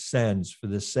avatar descends for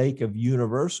the sake of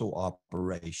universal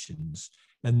operations,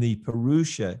 and the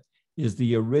Purusha is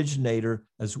the originator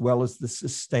as well as the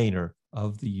sustainer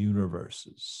of the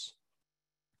universes.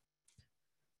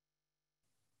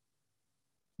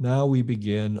 Now we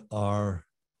begin our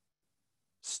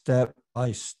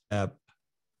step-by-step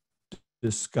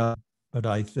discussion. But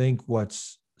I think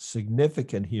what's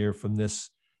significant here from this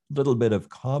little bit of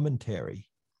commentary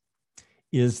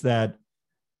is that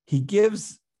he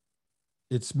gives,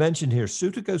 it's mentioned here,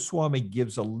 Suta Goswami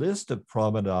gives a list of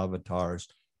prominent avatars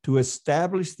to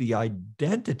establish the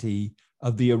identity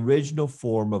of the original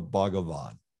form of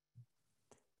Bhagavan.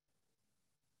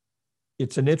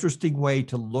 It's an interesting way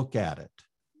to look at it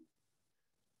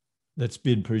that's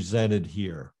been presented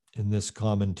here in this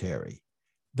commentary,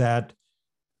 that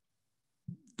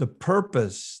the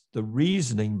purpose, the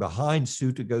reasoning behind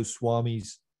Suta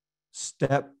Goswami's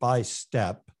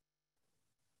step-by-step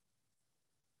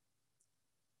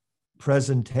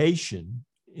presentation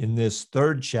in this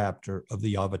third chapter of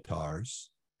the avatars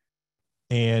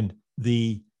and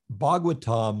the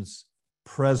Bhagavatam's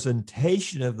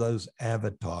presentation of those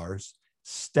avatars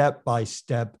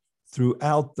step-by-step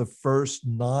throughout the first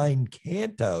 9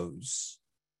 cantos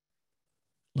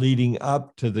leading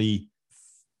up to the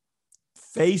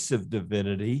face of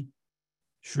divinity,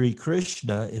 Sri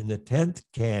Krishna, in the 10th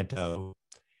canto.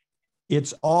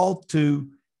 It's all to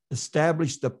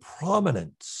establish the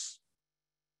prominence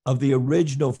of the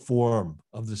original form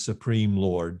of the Supreme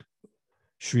Lord,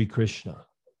 Sri Krishna.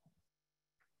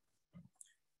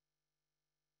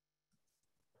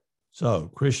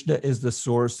 So Krishna is the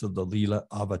source of the Leela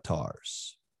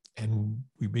avatars. And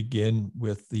we begin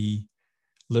with the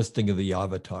listing of the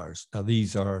avatars. Now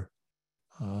these are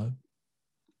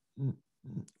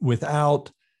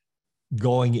without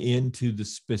going into the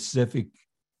specific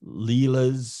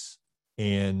Leelas,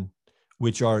 and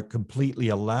which are completely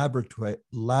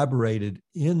elaborated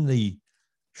in the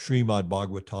Srimad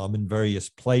Bhagavatam in various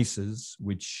places,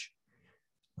 which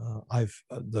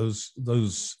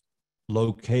those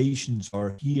locations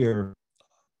are here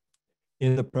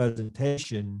in the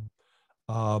presentation.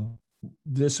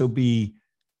 This will be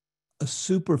a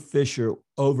superficial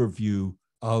overview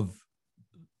of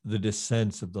the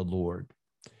descents of the Lord.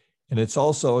 And it's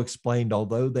also explained,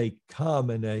 although they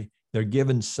come and they're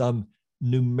given some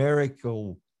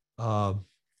numerical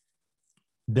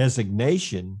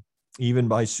designation, even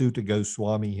by Suta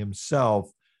Goswami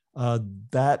himself,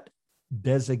 that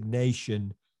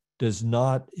designation does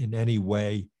not in any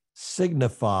way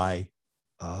signify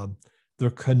the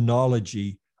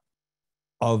chronology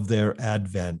of their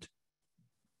advent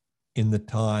in the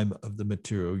time of the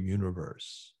material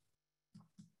universe.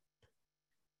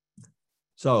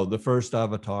 So the first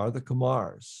avatar, the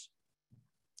Kumars.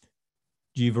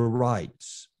 Jiva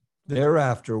writes,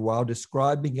 thereafter, while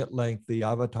describing at length the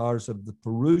avatars of the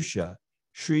Purusha,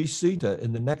 Sri Sita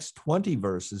in the next 20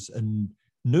 verses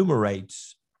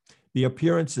enumerates the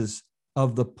appearances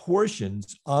of the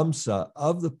portions, Amsa,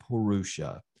 of the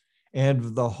Purusha,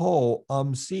 and the whole,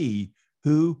 Amsi,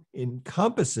 who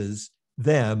encompasses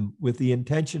them with the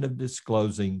intention of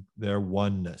disclosing their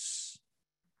oneness.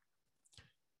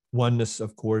 Oneness,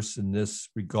 of course, in this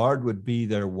regard would be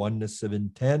their oneness of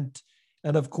intent,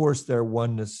 and of course, their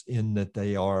oneness in that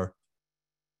they are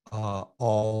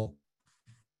all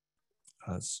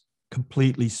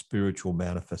completely spiritual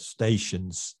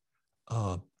manifestations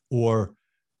or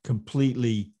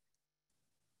completely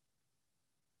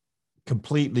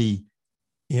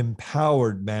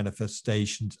empowered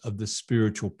manifestations of the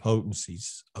spiritual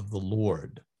potencies of the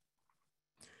Lord.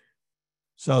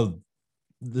 So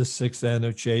the sixth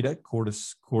Anucheta,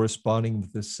 corresponding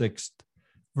with the sixth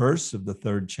verse of the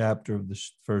third chapter of the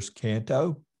first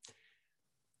canto,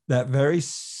 that very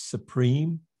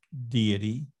supreme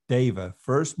deity, Deva,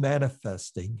 first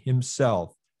manifesting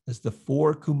himself as the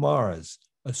four Kumaras,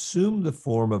 assumed the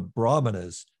form of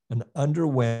Brahmanas and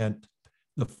underwent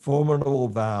the formidable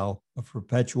vow of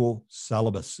perpetual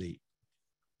celibacy.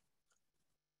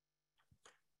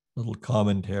 Little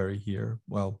commentary here.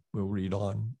 Well, we'll read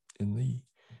on in the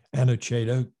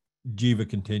Anucheta. Jiva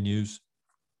continues.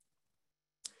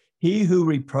 He who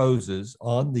reposes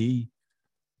on the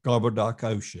Garbhodak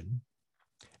ocean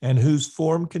and whose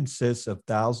form consists of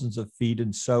thousands of feet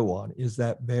and so on is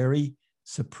that very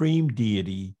supreme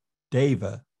deity,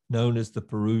 Deva, known as the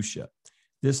Purusha.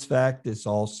 This fact is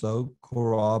also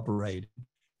corroborated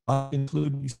by the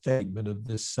concluding statement of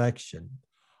this section.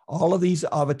 All of these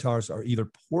avatars are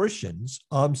either portions,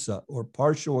 Amsa, or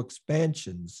partial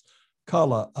expansions,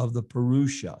 Kala, of the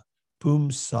Purusha,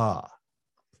 Pumsa.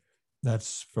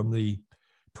 That's from the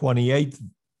 28th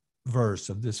verse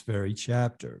of this very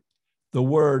chapter. The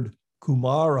word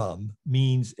Kumaram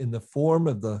means in the form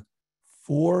of the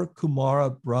four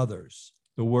Kumara brothers.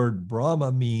 The word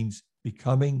Brahma means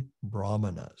becoming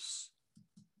Brahmanas.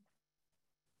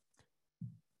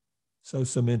 So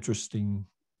some interesting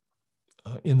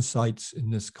insights in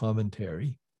this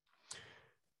commentary.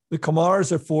 The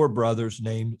Kumars are four brothers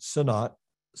named Sanat,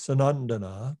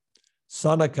 Sanandana,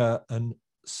 Sanaka, and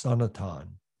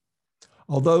Sanatan.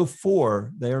 Although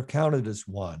four, they are counted as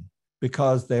one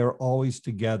because they are always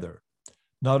together,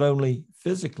 not only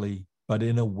physically, but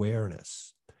in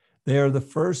awareness. They are the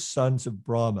first sons of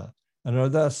Brahma and are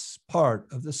thus part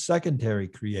of the secondary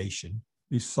creation,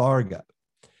 Visarga.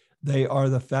 They are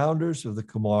the founders of the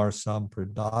Kumar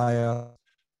Sampradaya,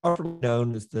 properly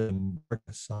known as the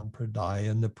Sampradaya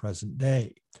in the present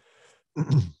day.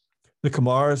 The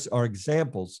Kumars are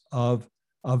examples of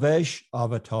Avesh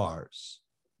avatars.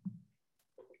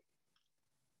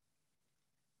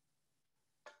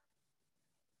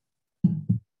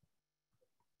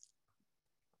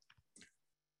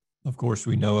 Of course,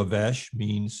 we know Avesh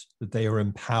means that they are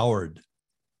empowered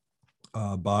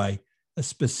by a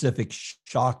specific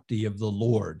Shakti of the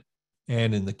Lord.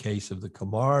 And in the case of the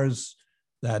Kumars,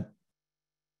 that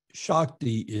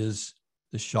Shakti is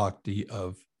the Shakti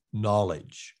of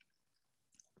knowledge,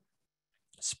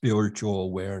 spiritual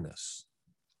awareness.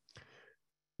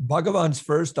 Bhagavan's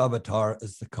first avatar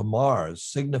as the Kumars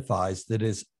signifies that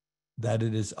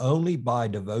it is only by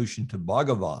devotion to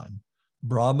Bhagavan,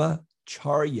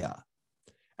 Brahmacharya,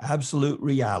 absolute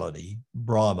reality,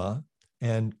 Brahma,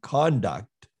 and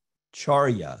conduct,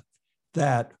 Charya,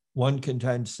 that one can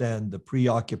transcend the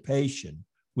preoccupation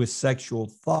with sexual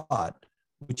thought,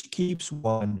 which keeps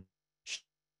one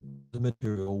in the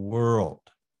material world.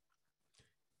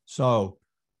 So,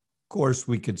 of course,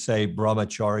 we could say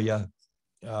Brahmacharya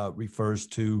refers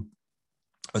to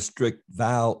a strict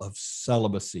vow of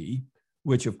celibacy,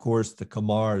 which, of course, the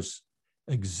Kumars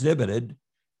exhibited,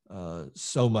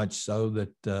 so much so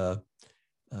that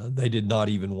they did not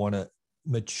even want to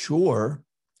mature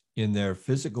in their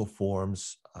physical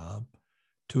forms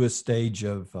to a stage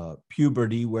of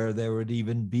puberty where there would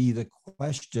even be the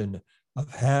question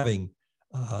of having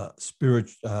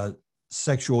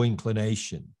sexual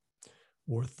inclination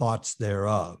or thoughts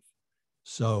thereof.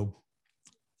 So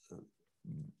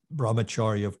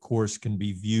Brahmacharya, of course, can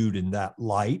be viewed in that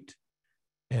light,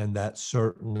 and that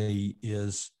certainly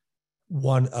is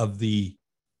one of the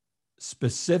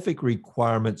specific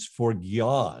requirements for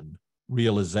Gyan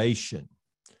realization,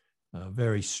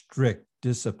 very strict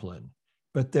discipline.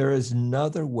 But there is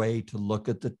another way to look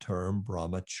at the term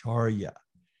Brahmacharya.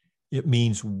 It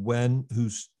means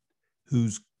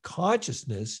whose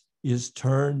consciousness is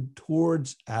turned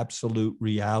towards absolute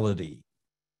reality.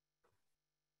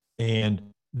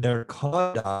 And their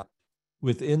conduct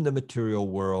within the material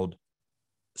world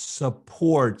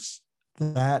supports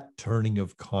that turning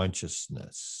of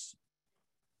consciousness.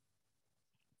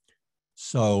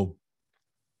 So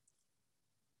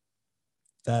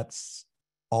that's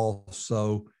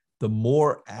also the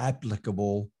more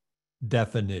applicable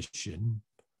definition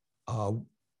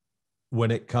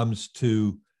when it comes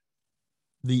to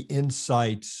the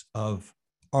insights of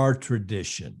our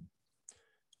tradition.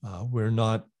 We're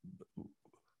not,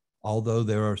 although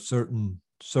there are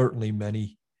certainly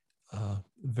many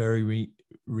very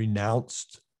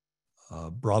renounced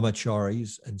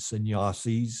brahmacharis and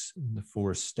sannyasis in the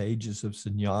 4 stages of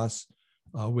sannyas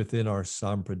within our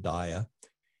sampradaya.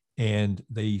 And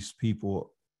these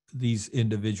people, these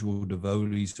individual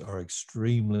devotees are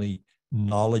extremely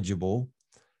knowledgeable.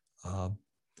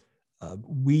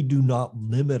 We do not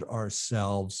limit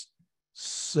ourselves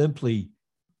simply.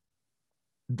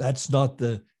 That's not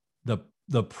the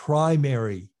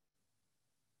primary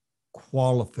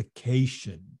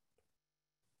qualification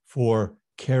for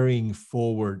carrying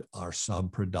forward our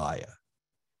sampradaya.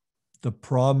 The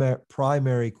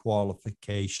primary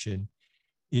qualification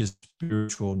is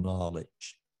spiritual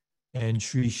knowledge. And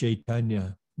Sri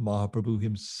Chaitanya Mahaprabhu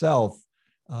himself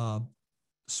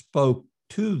spoke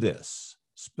to this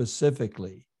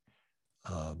specifically,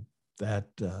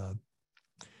 that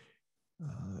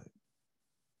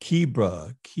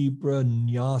Kibra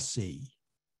Nyasi,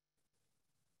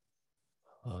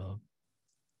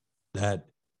 that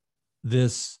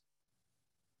this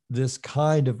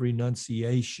kind of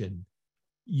renunciation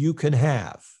you can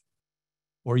have,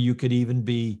 or you could even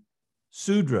be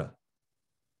Sudra.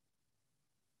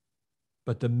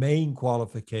 But the main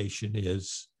qualification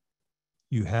is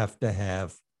you have to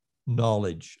have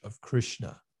knowledge of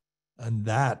Krishna, and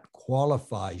that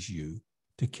qualifies you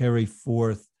to carry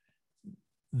forth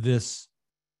this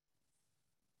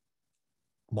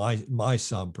my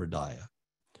sampradaya.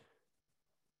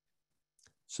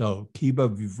 So Kiba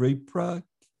Vivripra,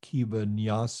 Kiba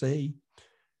Nyase,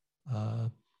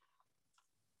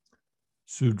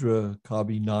 Sudra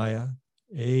Kabinaya,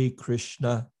 E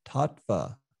Krishna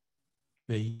Tattva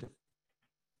Veda,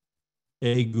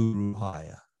 E Guru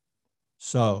Haya.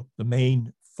 So the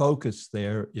main focus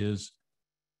there is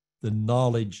the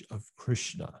knowledge of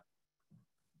Krishna.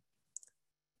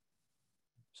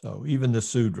 So even the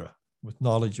Sudra with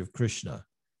knowledge of Krishna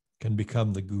can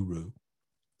become the guru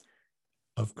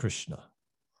of Krishna.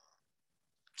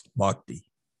 Bhakti.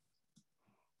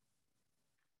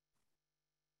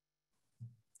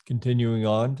 Continuing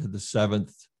on to the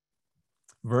 7th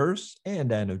verse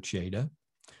and Anucheta.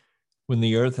 When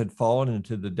the earth had fallen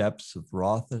into the depths of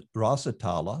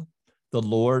Rasatala, the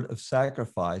Lord of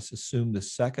sacrifice assumed the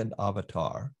 2nd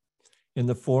avatar in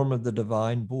the form of the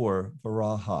divine boar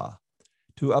Varaha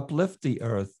to uplift the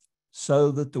earth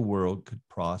so that the world could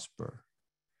prosper.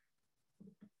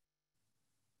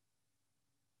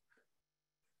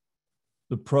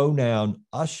 The pronoun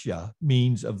asya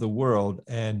means of the world,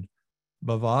 and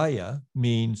bhavaya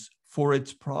means for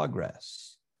its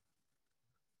progress.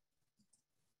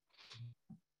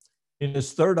 In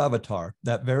his 3rd avatar,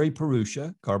 that very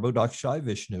Purusha, Garbhodakshai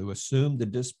Vishnu, assumed the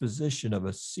disposition of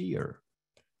a seer.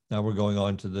 Now we're going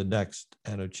on to the next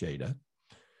Anucheta.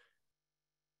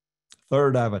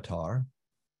 3rd avatar,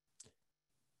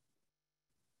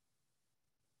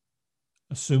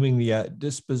 assuming the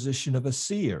disposition of a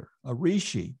seer, a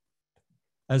rishi,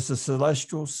 as the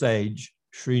celestial sage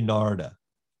Sri Narada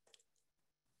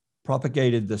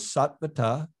propagated the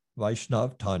Sattvata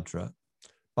Vaishnav Tantra,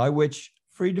 by which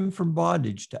freedom from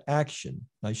bondage to action,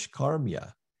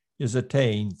 Naishkarmya, is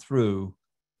attained through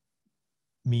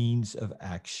means of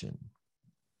action.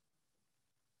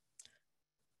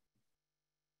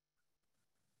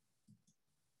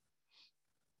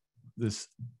 This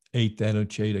 8th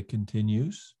Anucheta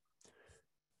continues.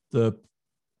 And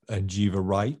Jiva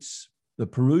writes, the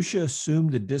Purusha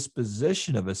assumed the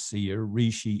disposition of a seer,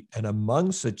 rishi, and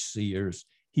among such seers,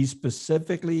 he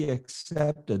specifically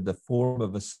accepted the form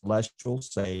of a celestial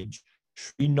sage,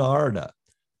 Sri Narada.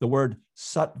 The word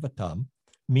Sattvatam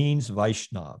means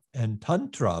Vaishnav, and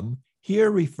Tantram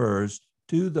here refers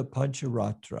to the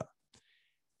Pancharatra.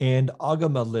 And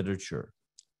Agama literature,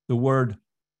 the word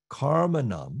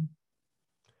Karmanam,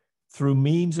 through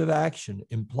means of action,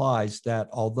 implies that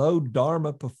although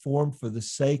Dharma performed for the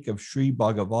sake of Sri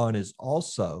Bhagavan is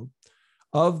also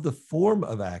of the form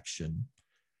of action,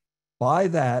 by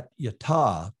that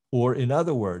yata, or in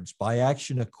other words, by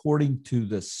action according to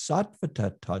the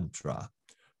Sattvata Tantra,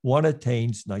 one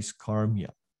attains Naiskarmya.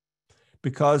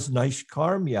 because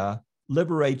Naishkarmya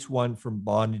liberates one from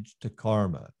bondage to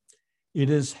karma. It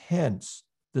is hence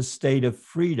the state of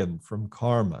freedom from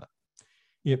karma.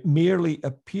 It merely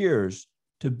appears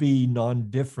to be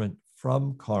non-different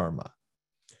from karma.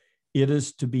 It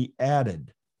is to be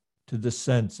added to the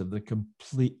sense of the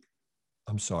complete,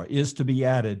 is to be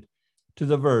added to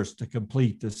the verse to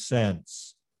complete the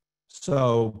sense.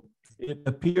 So it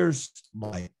appears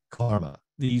like karma,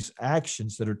 these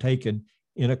actions that are taken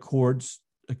in according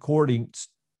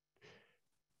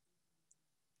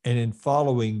and in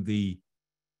following the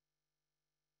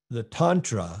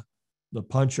Tantra, the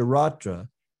Pancharatra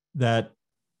that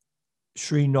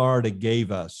Sri Narada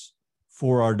gave us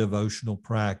for our devotional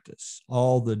practice,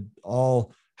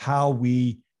 all how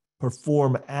we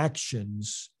perform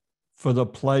actions for the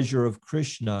pleasure of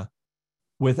Krishna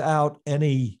without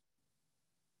any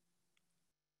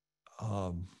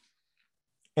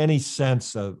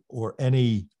sense of or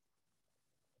any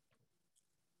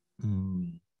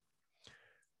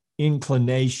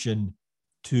inclination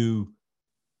to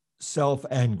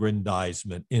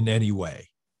self-aggrandizement in any way.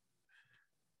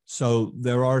 So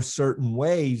there are certain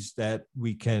ways that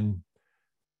we can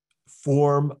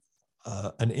form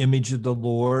an image of the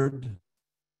Lord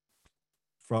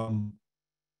from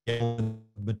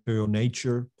material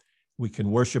nature. We can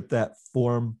worship that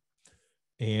form,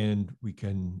 and we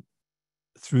can,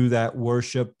 through that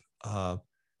worship,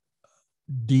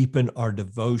 deepen our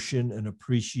devotion and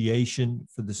appreciation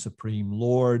for the Supreme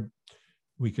Lord.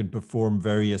 We can perform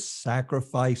various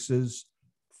sacrifices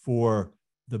for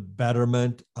the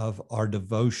betterment of our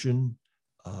devotion,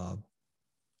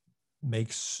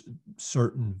 makes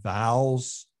certain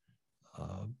vows.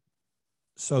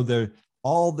 So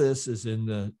all this is in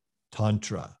the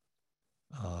Tantra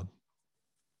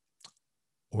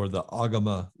or the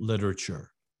Agama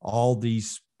literature, all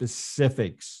these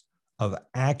specifics of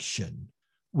action,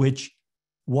 which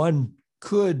one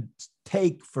could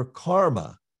take for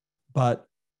karma, but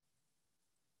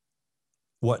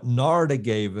what Narada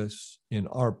gave us in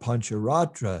our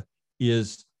Pancharatra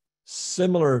is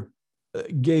similar,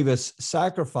 gave us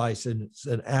sacrifices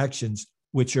and actions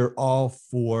which are all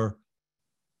for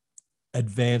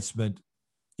advancement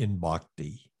in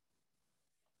bhakti.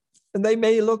 And they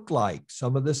may look like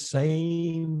some of the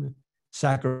same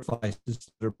sacrifices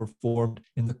that are performed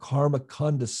in the Karma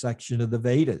Kanda section of the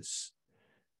Vedas.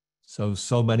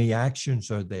 So many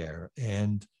actions are there,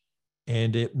 and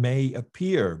it may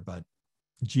appear, but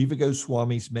Jiva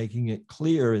Goswami is making it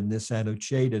clear in this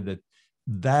Anucheta that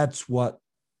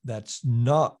that's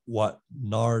not what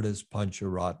Narada's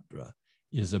Pancharatra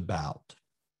is about.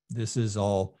 This is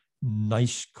all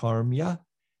Naishkarmya,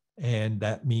 and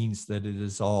that means that it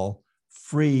is all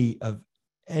free of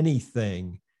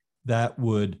anything that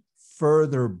would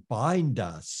further bind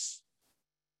us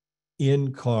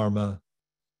in karma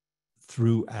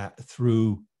through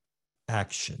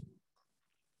action.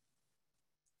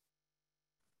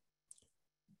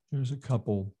 There's a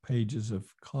couple pages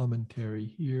of commentary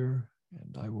here,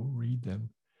 and I will read them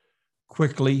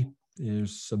quickly.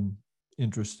 There's some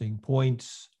interesting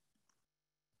points,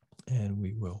 and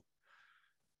we will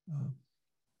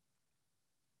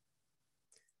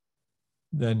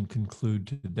then conclude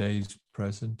today's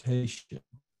presentation.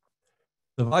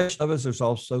 The Vaishnavas are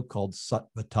also called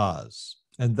Sattvatas,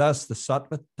 and thus the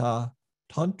Sattvata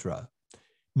Tantra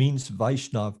means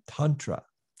Vaishnav Tantra.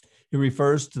 It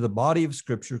refers to the body of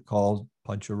scripture called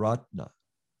Pancharatra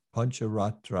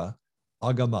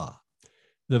Agama.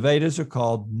 The Vedas are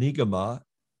called Nigama,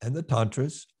 and the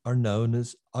Tantras are known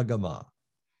as Agama.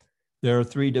 There are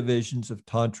three divisions of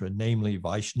Tantra, namely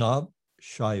Vaishnav,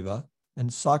 Shaiva,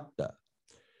 and Sakta.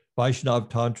 Vaishnav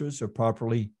Tantras are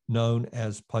properly known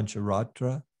as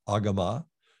Pancharatra Agama,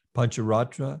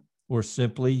 Pancharatra, or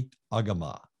simply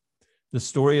Agama. The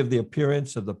story of the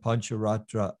appearance of the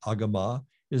Pancharatra Agama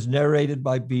is narrated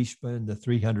by Bhishma in the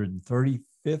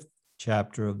 335th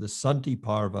chapter of the Santi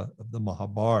Parva of the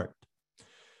Mahabharata.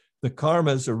 The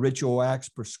karmas or ritual acts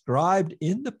prescribed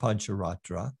in the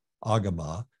Pancharatra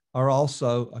Agama are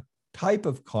also a type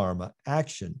of karma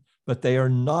action, but they are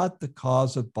not the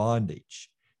cause of bondage.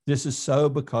 This is so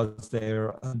because they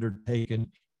are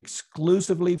undertaken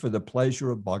exclusively for the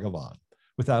pleasure of Bhagavan,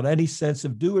 without any sense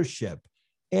of doership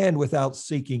and without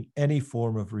seeking any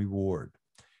form of reward.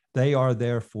 They are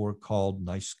therefore called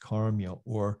Naishkarmya,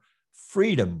 or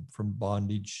freedom from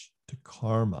bondage to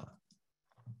karma.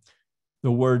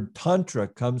 The word tantra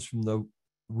comes from the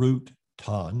root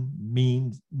tan,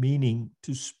 meaning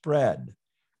to spread.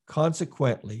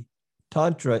 Consequently,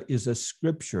 tantra is a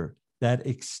scripture that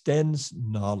extends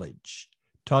knowledge.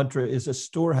 Tantra is a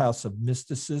storehouse of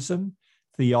mysticism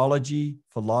theology,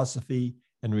 philosophy,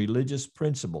 and religious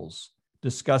principles,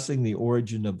 discussing the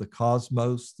origin of the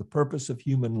cosmos, the purpose of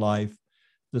human life,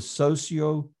 the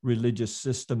socio-religious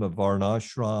system of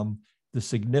Varnashram, the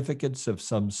significance of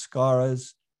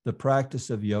samskaras, the practice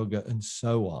of yoga, and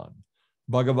so on.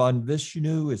 Bhagavan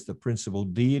Vishnu is the principal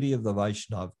deity of the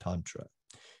Vaishnava Tantra.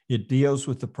 It deals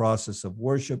with the process of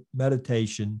worship,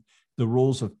 meditation, the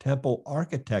rules of temple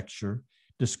architecture,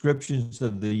 descriptions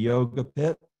of the yoga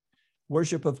pit,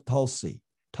 worship of Tulsi,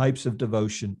 types of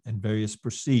devotion, and various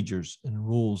procedures and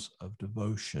rules of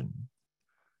devotion.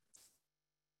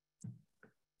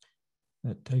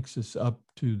 That takes us up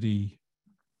to the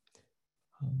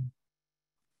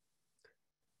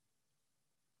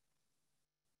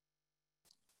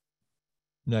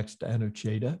next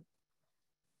Anucheta,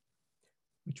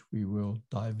 which we will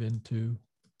dive into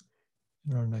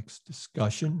in our next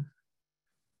discussion.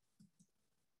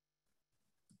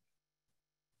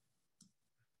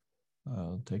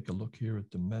 I'll take a look here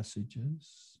at the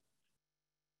messages.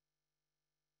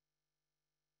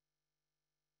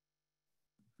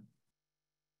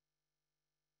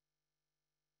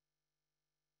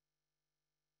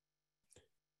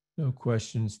 No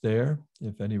questions there.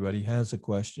 If anybody has a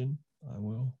question, I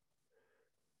will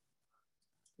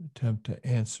attempt to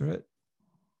answer it.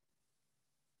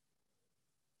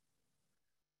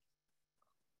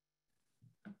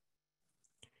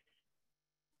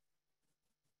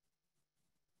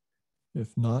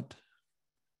 If not,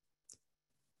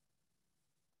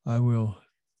 I will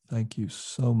thank you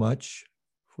so much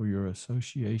for your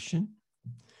association.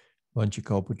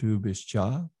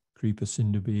 Vanchakalpatubhischa, Kripa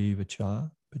Sindhubheva cha,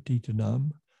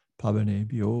 Patitanam,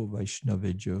 Pavanebhyo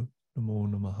Vaishnavejo, Namo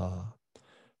Namaha.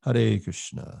 Hare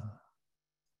Krishna.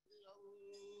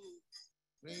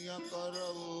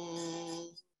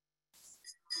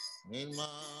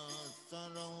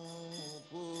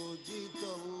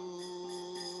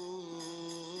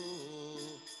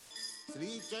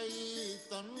 Sri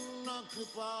Chaitanya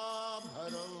Kripa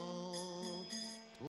Bharo